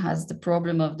methane has the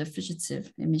problem of the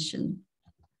fugitive emission.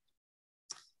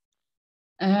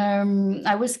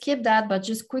 I will skip that, but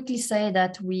just quickly say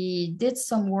that we did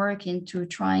some work into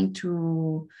trying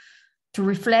to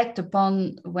reflect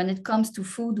upon, when it comes to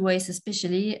food waste,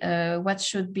 especially what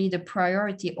should be the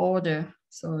priority order.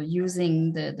 So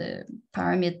using the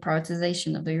pyramid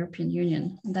prioritization of the European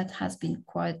Union, that has been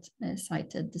quite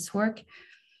cited, this work.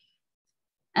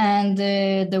 And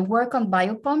the work on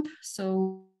biopump.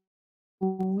 So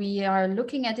we are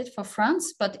looking at it for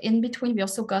France, but in between we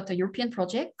also got a European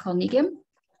project called NIGEM,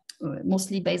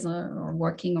 mostly based on or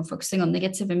working or focusing on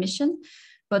negative emission.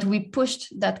 But we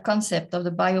pushed that concept of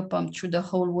the biopump through the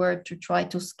whole world to try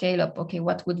to scale up, okay,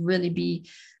 what would really be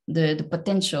the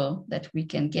potential that we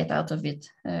can get out of it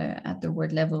at the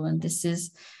world level. And this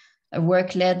is a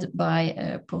work led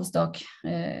by postdoc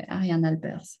Ariane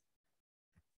Albers.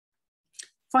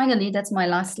 Finally, that's my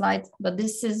last slide, but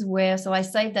this is where, so I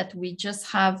say that we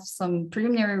just have some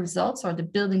preliminary results or the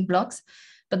building blocks,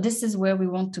 but this is where we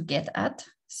want to get at.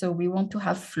 So we want to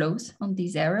have flows on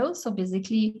these areas. So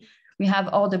basically, we have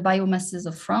all the biomasses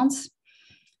of France,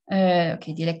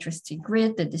 okay, the electricity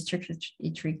grid, the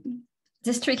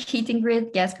district heating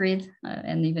grid, gas grid,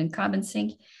 and even carbon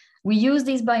sink. We use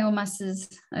these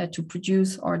biomasses to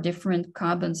produce our different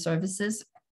carbon services.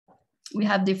 We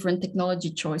have different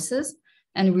technology choices,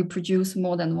 and we produce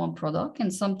more than one product.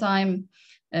 And sometimes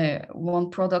one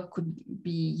product could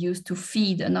be used to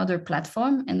feed another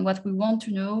platform. And what we want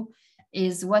to know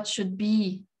is what should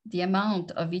be the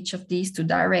amount of each of these to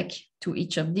direct to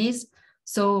each of these.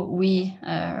 So we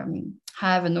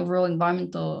have an overall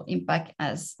environmental impact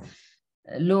as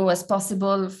low as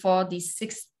possible for these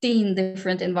 16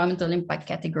 different environmental impact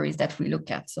categories that we look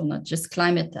at. So not just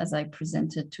climate as I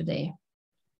presented today.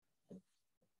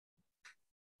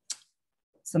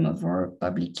 Some of our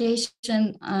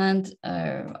publication, and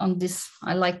on this,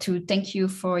 I'd like to thank you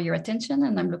for your attention,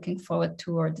 and I'm looking forward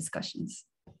to our discussions.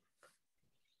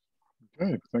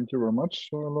 Okay, thank you very much,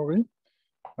 Lorie.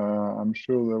 I'm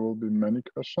sure there will be many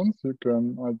questions. You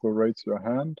can either raise your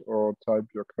hand or type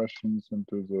your questions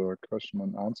into the question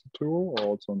and answer tool, or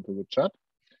also into the chat.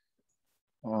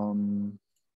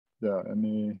 Yeah,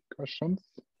 any questions?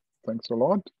 Thanks a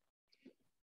lot.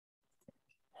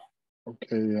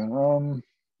 Okay,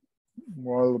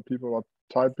 while the people are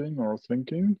typing or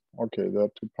thinking, okay, there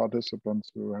are two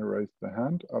participants who raised their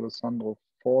hand. Alessandro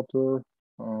Forte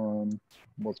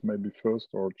was maybe first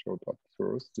or showed up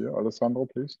first. Yeah, Alessandro,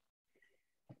 please.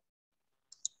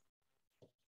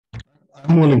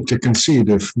 I'm willing to concede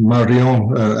if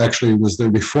Marion actually was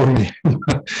there before me.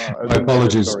 My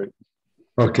apologies. Sorry.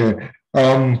 Okay.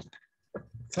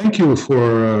 Thank you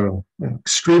for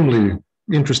extremely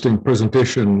interesting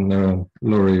presentation,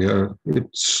 Lorie.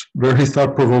 It's very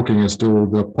thought-provoking as to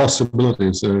the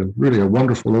possibilities. Really a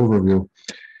wonderful overview.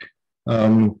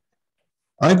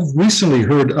 I've recently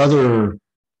heard other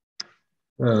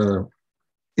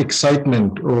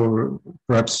excitement, or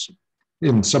perhaps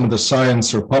in some of the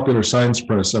science or popular science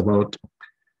press, about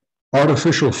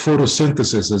artificial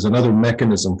photosynthesis as another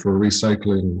mechanism for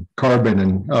recycling carbon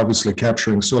and obviously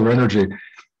capturing solar energy.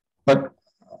 But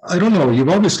I don't know, you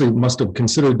obviously must have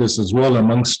considered this as well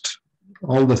amongst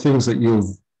all the things that you've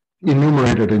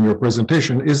enumerated in your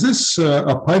presentation. Is this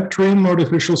a pipe dream,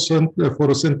 artificial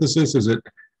photosynthesis? Is it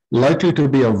likely to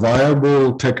be a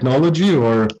viable technology,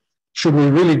 or should we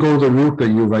really go the route that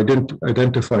you've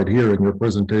identified here in your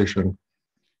presentation?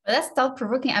 That's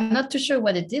thought-provoking. I'm not too sure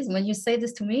what it is. When you say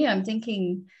this to me, I'm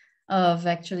thinking of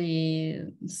actually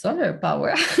solar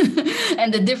power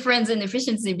and the difference in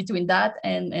efficiency between that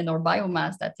and our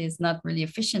biomass that is not really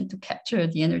efficient to capture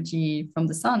the energy from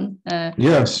the sun.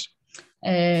 Yes.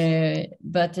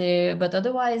 But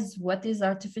otherwise, what is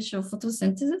artificial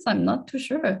photosynthesis? I'm not too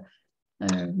sure.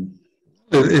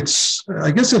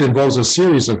 I guess it involves a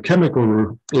series of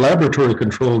laboratory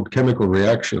controlled chemical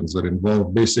reactions that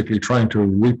involve basically trying to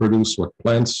reproduce what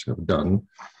plants have done.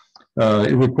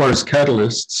 It requires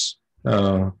catalysts,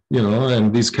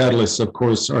 and these catalysts, of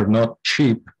course, are not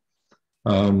cheap.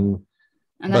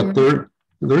 But there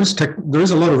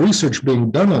is a lot of research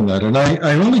being done on that. And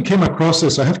I only came across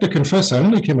this, I have to confess, I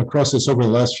only came across this over the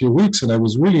last few weeks, and I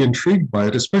was really intrigued by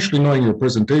it, especially knowing your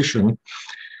presentation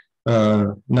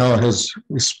now has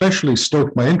especially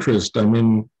stoked my interest. I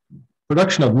mean,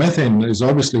 production of methane is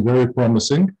obviously very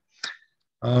promising,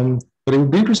 but it would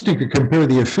be interesting to compare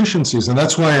the efficiencies, and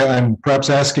that's why I'm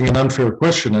perhaps asking an unfair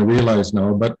question, I realize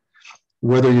now, but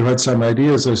whether you had some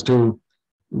ideas as to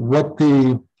what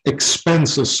the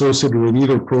expense associated with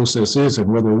either process is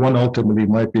and whether one ultimately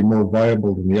might be more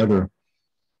viable than the other.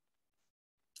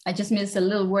 I just missed a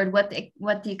little word. What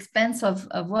the expense of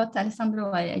what,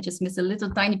 Alessandro? I just missed a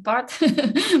little tiny part. Whether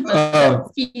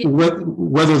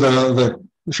the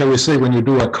shall we say, when you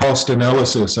do a cost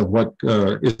analysis of what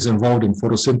is involved in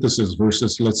photosynthesis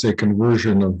versus, let's say,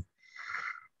 conversion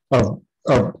of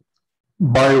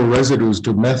bioresidues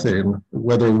to methane,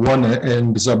 whether one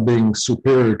ends up being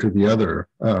superior to the other.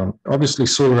 Obviously,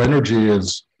 solar energy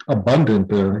is abundant.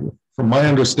 From my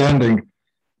understanding,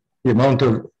 the amount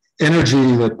of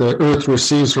energy that the Earth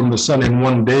receives from the sun in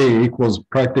one day equals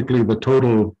practically the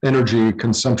total energy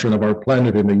consumption of our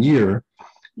planet in a year.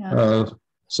 Yeah.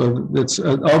 So it's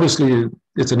obviously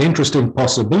it's an interesting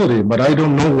possibility, but I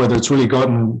don't know whether it's really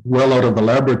gotten well out of the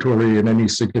laboratory in any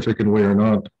significant way or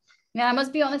not. Yeah, I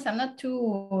must be honest, I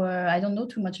don't know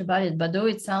too much about it, but though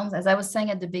it sounds, as I was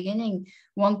saying at the beginning,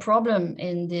 one problem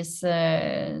in this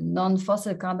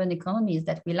non-fossil carbon economy is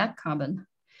that we lack carbon.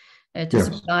 To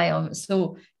supply.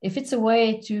 So if it's a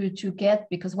way to get,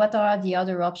 because what are the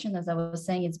other options? As I was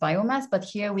saying, it's biomass, but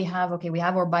here we have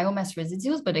our biomass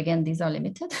residues, but again, these are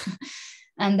limited.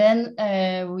 And then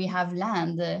we have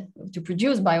land to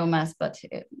produce biomass, but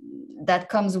that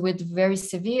comes with very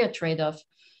severe trade-off.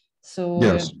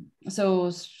 So, so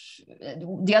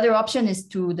the other option is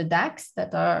to the DACs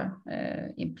that are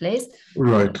in place.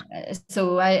 Right.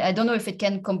 So I don't know if it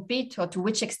can compete or to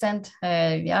which extent,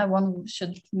 one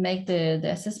should make the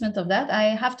assessment of that.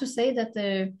 I have to say that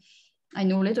I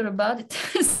know little about it,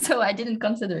 so I didn't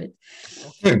consider it.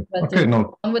 Okay. But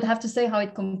one would have to say how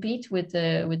it competes with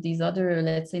these other,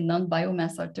 let's say,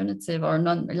 non-biomass alternative or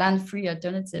non-land-free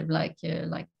alternative like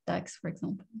DACs, for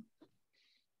example.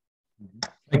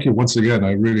 Thank you once again.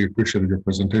 I really appreciated your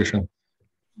presentation.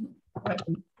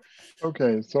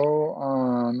 Okay,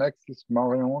 so next is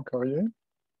Marion Carrier.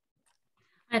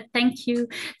 Thank you.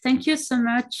 Thank you so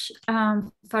much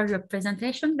for your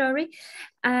presentation, Lorie.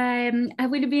 I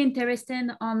will be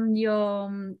interested on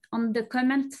the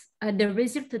comment, the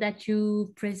result that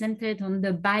you presented on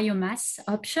the biomass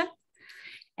option.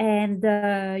 And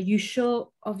you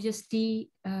show obviously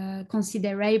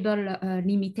considerable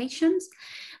limitations,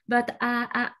 but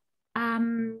I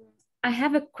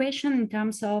have a question in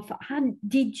terms of how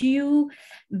did you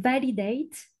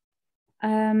validate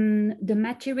the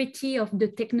maturity of the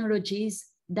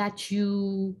technologies that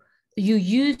you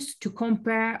use to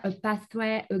compare a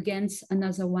pathway against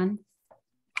another one?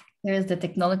 There's the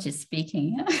technology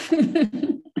speaking.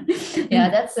 Yeah,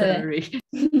 that's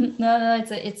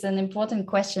it's an important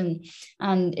question,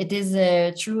 and it is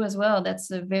true as well. That's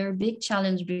a very big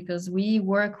challenge because we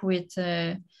work with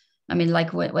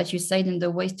like what you said in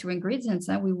the waste to ingredients,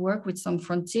 we work with some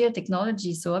frontier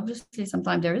technology, so obviously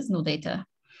sometimes there is no data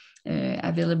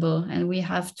available, and we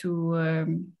have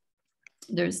to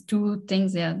there's two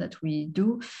things that we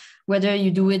do, whether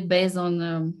you do it based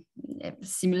on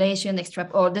simulation,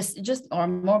 or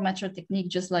more mature technique,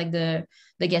 just like the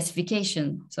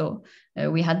gasification. So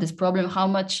we had this problem: how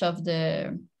much of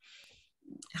the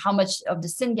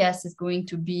syngas is going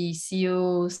to be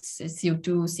CO2,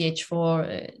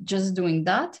 CH4? Just doing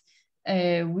that,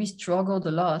 we struggled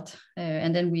a lot,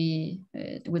 and then we,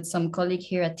 with some colleague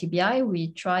here at TBI,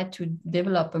 we tried to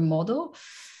develop a model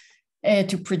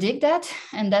to predict that,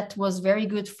 and that was very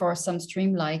good for some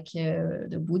stream like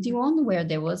the Woody one, where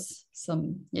there was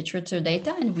some literature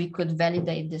data, and we could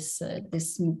validate this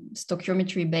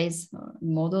stoichiometry-based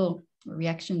model,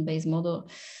 reaction-based model.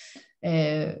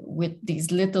 with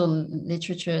these little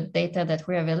literature data that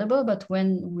were available. But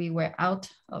when we were out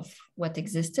of what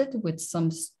existed with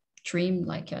some stream,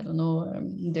 like, I don't know,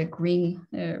 the green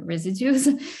residues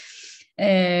or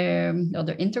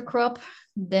the intercrop,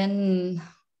 then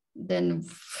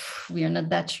we are not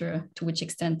that sure to which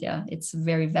extent, yeah, it's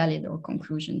very valid or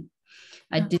conclusion.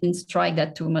 I didn't strike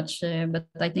that too much, but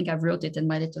I think I wrote it in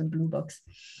my little blue box.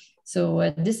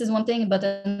 So this is one thing, but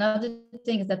another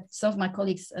thing is that some of my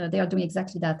colleagues, they are doing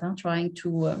exactly that, trying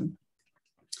to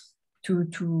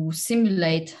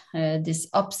simulate this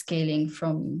upscaling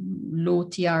from low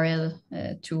TRL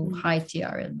to high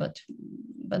TRL, but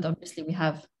obviously we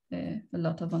have a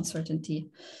lot of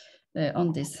uncertainty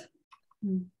on this.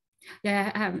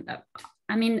 Yeah,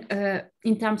 I mean,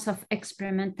 in terms of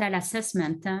experimental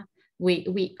assessment,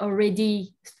 we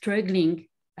already struggling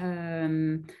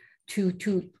to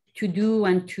do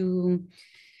and to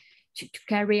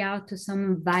carry out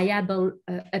some viable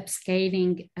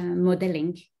upscaling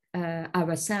modeling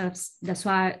ourselves. That's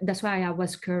why I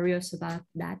was curious about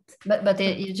that. But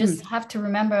you just have to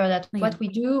remember that what we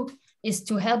do is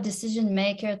to help decision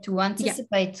maker to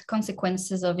anticipate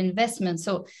consequences of investment.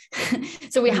 So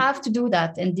so we have to do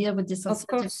that and deal with this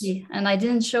uncertainty. And I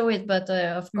didn't show it, but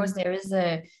of course there is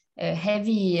a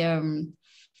heavy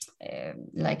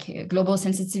like global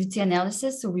sensitivity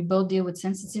analysis. So we both deal with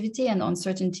sensitivity and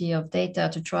uncertainty of data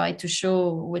to try to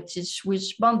show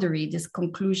which boundary this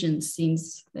conclusion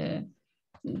seems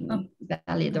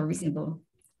valid or reasonable.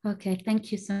 Okay,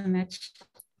 thank you so much.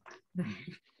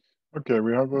 Okay,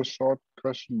 we have a short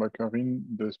question by Karine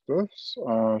Desbeufs.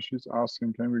 She's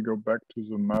asking, can we go back to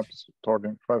the maps,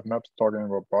 5 maps talking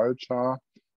about biochar?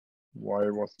 Why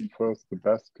was the first the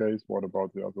best case? What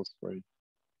about the other 3?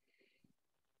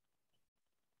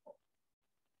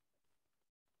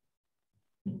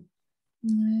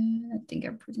 I think I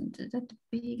presented at the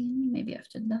beginning, maybe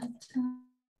after that.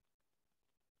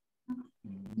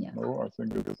 Yeah. No, I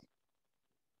think it is.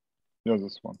 Yeah,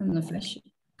 this one. I don't know if I should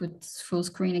put full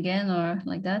screen again or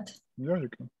like that. Yeah, you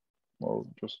can. Well,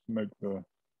 just make the.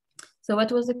 So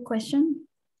what was the question?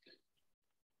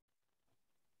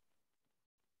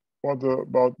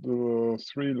 About the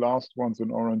 3 last ones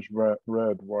in orange, red.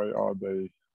 Why are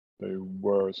they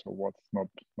worse, or what's not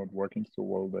working so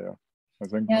well there? I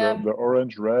think the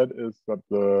orange red is that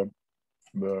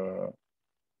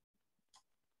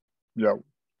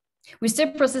we're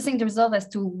still processing the result as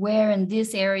to where in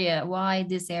this area, why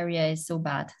this area is so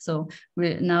bad. So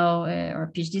we're now,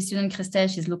 our PhD student, Christelle,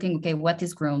 she's looking, okay, what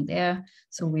is grown there?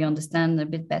 So we understand a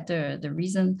bit better the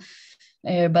reason.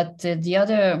 But the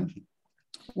other,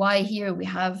 why here we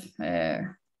have,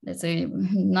 let's say,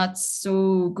 not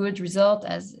so good result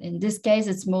as in this case,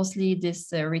 it's mostly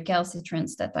this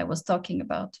recalcitrance that I was talking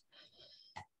about.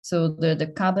 So the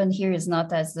carbon here is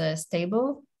not as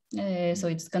stable. So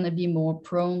it's going to be more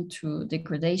prone to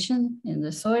degradation in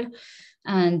the soil.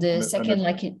 And second,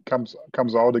 like it comes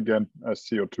out again as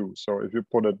CO2. So if you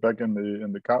put it back in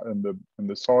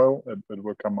the soil, it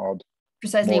will come out.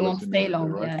 Precisely, it won't stay long.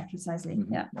 Right? Yeah, precisely.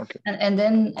 Mm-hmm. Yeah. Okay. And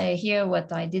then here,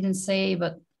 what I didn't say,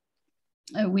 but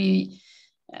we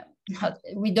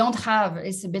don't have,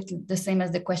 it's a bit the same as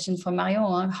the question from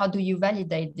Marion. How do you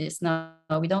validate this? Now,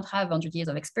 we don't have 100 years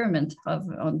of experiment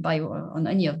on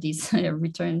any of these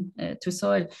return to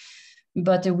soil,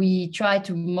 but we try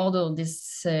to model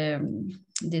this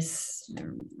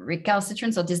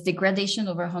recalcitrance or this degradation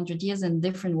over 100 years in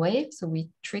different ways. So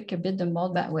we trick a bit the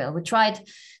model, but well, we tried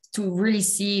to really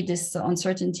see this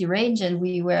uncertainty range, and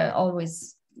we were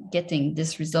always getting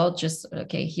this result. Just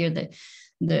okay, here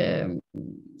the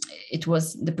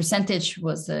percentage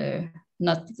was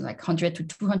not like 100 to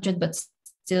 200, but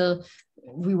still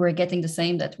we were getting the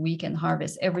same, that we can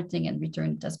harvest everything and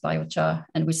return it as biochar,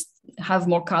 and we have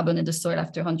more carbon in the soil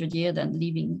after 100 years than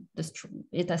leaving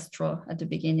it as straw at the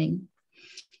beginning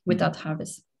without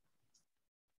harvest.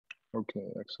 Okay,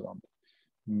 excellent.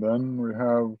 And then we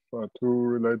have 2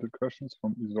 related questions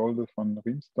from Isolde van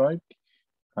Riemsdijk.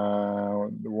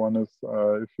 The one is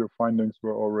if your findings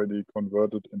were already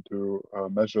converted into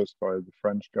measures by the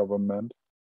French government.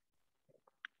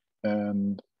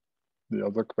 And the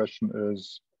other question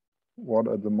is, what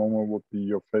at the moment would be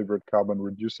your favorite carbon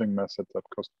reducing method that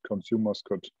consumers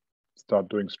could start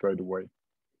doing straight away?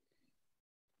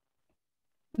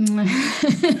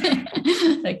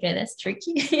 Okay, that's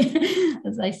tricky.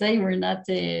 As I say, we're not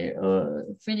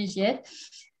finished yet.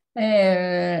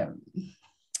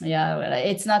 Yeah, well,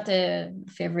 it's not a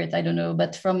favorite, I don't know,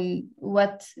 but from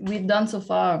what we've done so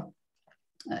far,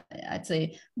 I'd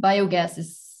say biogas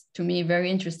is, to me, very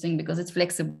interesting because it's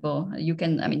flexible. You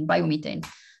can, I mean, biomethane.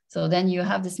 So then you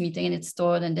have this methane, it's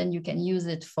stored, and then you can use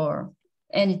it for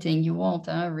anything you want,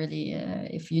 really.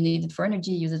 If you need it for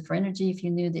energy, use it for energy. If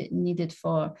you need it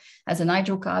for as an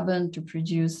hydrocarbon to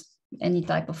produce any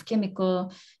type of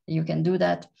chemical, you can do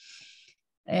that.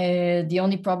 The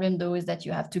only problem though is that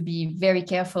you have to be very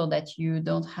careful that you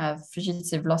don't have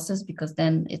fugitive losses, because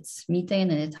then it's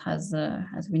methane and it has,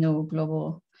 as we know,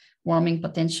 global warming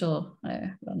potential.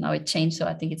 Well, now it changed, so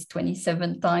I think it's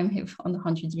 27 times if on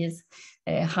 100 years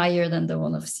higher than the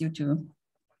one of CO2.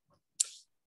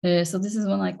 So this is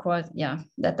one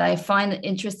that I find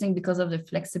interesting because of the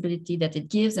flexibility that it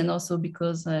gives, and also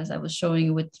because, as I was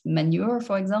showing with manure,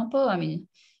 for example, I mean,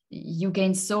 you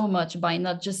gain so much by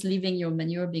not just leaving your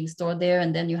manure being stored there,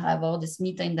 and then you have all this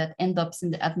methane that ends up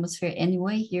in the atmosphere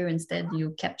anyway. Here, instead,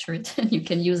 you capture it and you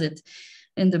can use it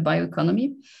in the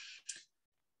bioeconomy.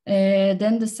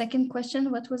 Then the second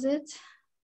question, what was it?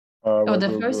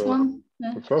 The first one?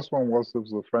 The first one was if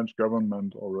the French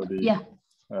government already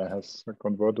has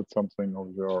converted something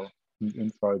of your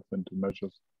insights into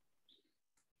measures.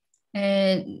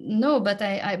 No, but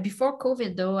I before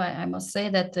COVID though, I must say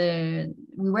that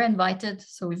we were invited.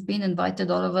 So we've been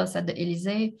invited, all of us, at the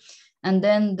Élysée, and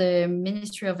then the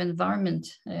Ministry of Environment,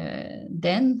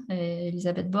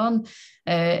 Elisabeth Borne,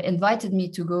 invited me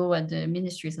to go at the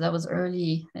ministry. So that was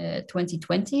early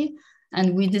 2020,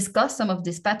 and we discussed some of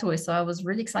this pathway. So I was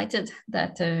really excited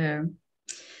that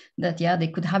they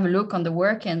could have a look on the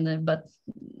work, and but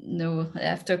no,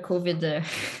 after COVID,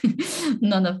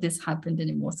 none of this happened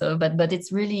anymore. So, but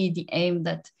it's really the aim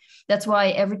that's why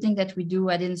everything that we do,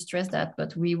 I didn't stress that,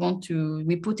 but we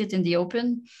put it in the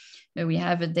open. We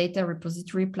have a data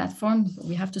repository platform.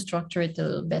 We have to structure it a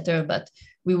little better, but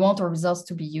we want our results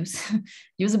to be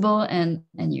usable and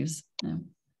use. Yeah.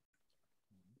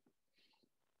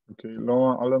 Okay,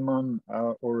 Lorie Hamelin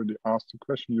already asked a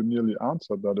question you nearly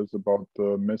answered, that is about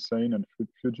the methane and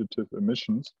fugitive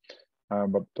emissions.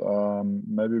 But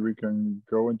maybe we can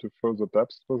go into further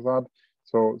depth with that.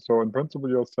 So in principle,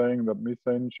 you're saying that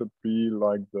methane should be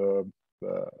like the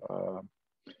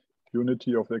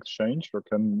unity of exchange, or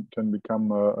can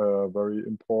become a very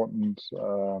important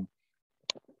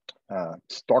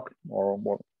stock, or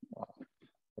what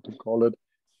to call it.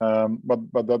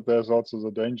 But that there's also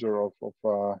the danger of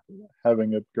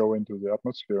having it go into the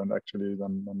atmosphere, and actually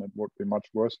then it would be much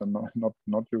worse than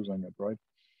not using it, right?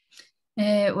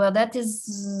 Well, that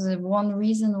is one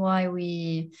reason why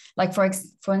we, like for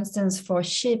instance, for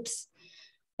ships,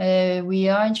 we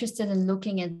are interested in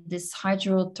looking at this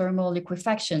hydrothermal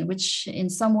liquefaction, which in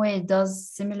some way does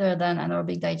similar than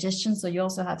anaerobic digestion. So you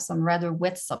also have some rather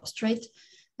wet substrate.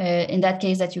 In that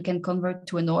case, that you can convert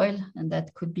to an oil, and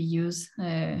that could be used,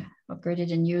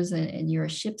 upgraded and used in your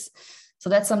ships.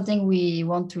 So that's something we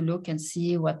want to look and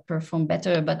see what perform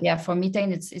better. But yeah, for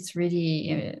methane, it's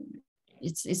really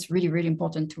really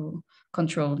important to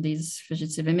control these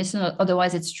fugitive emissions.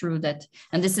 Otherwise, it's true that,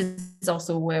 and this is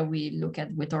also where we look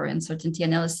at with our uncertainty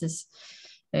analysis,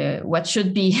 what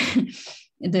should be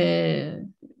the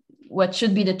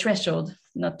threshold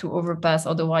not to overpass.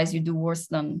 Otherwise, you do worse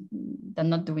than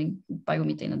not doing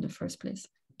biomethane in the first place.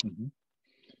 Mm-hmm.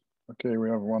 Okay,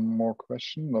 we have one more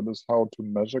question. That is how to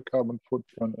measure carbon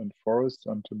footprint in forests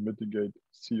and to mitigate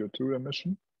CO2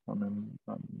 emission. I mean,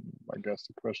 I guess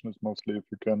the question is mostly if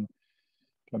you can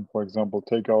for example,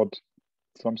 take out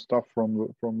some stuff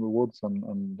from the woods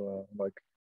and like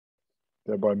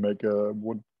thereby make a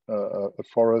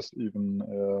forest even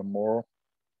more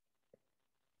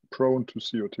prone to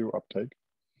CO2 uptake.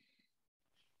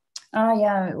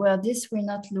 Yeah, well, this we're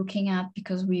not looking at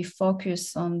because we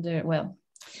focus on the, well,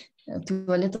 to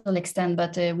a little extent,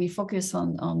 but we focus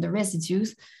on the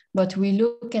residues. But we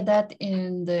look at that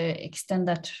in the extent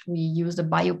that we use the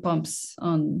biopumps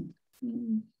on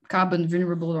carbon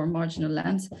vulnerable or marginal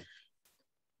lands,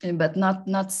 but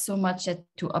not so much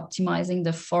to optimizing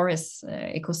the forest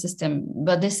ecosystem.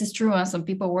 But this is true, some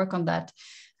people work on that.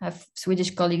 I have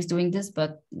Swedish colleagues doing this,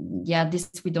 but yeah, this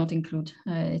we don't include.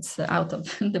 It's out of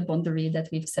the boundary that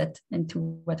we've set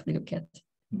into what we look at.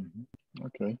 Mm-hmm.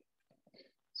 Okay.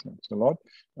 Thanks a lot.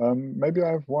 Maybe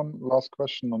I have one last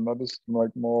question, and that is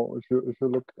like more if you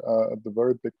look at the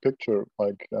very big picture,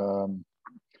 like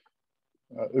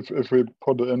if we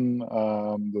put in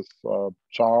this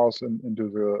chars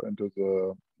into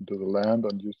the land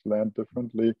and use land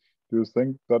differently, do you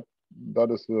think that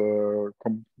is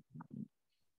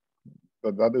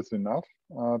that is enough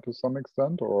to some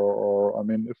extent, or I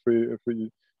mean, if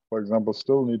we for example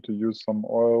still need to use some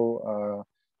oil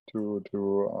to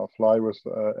fly with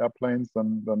airplanes,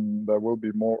 then there will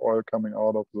be more oil coming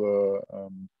out of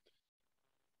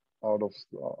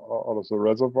the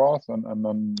reservoirs, and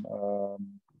then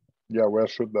Yeah, where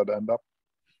should that end up?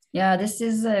 Yeah, this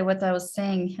is what I was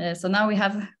saying. So now we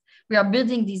are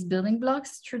building these building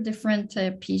blocks through different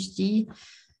PhD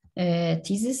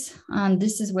thesis, and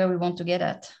this is where we want to get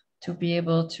at to be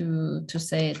able to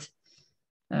say it.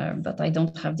 But I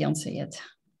don't have the answer yet,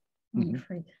 I'm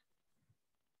afraid.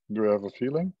 Do you have a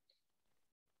feeling?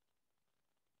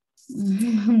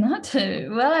 I'm not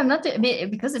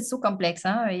because it's so complex.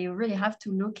 You really have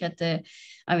to look at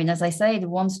as I said,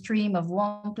 one stream of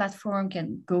one platform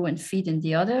can go and feed in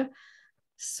the other.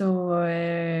 So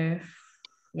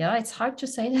yeah, it's hard to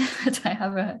say that I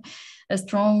have a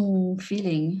strong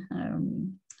feeling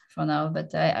for now,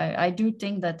 but I do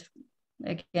think that,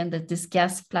 again, that this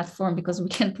gas platform, because we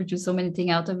can produce so many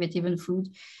things out of it, even food,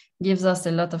 gives us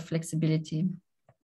a lot of flexibility.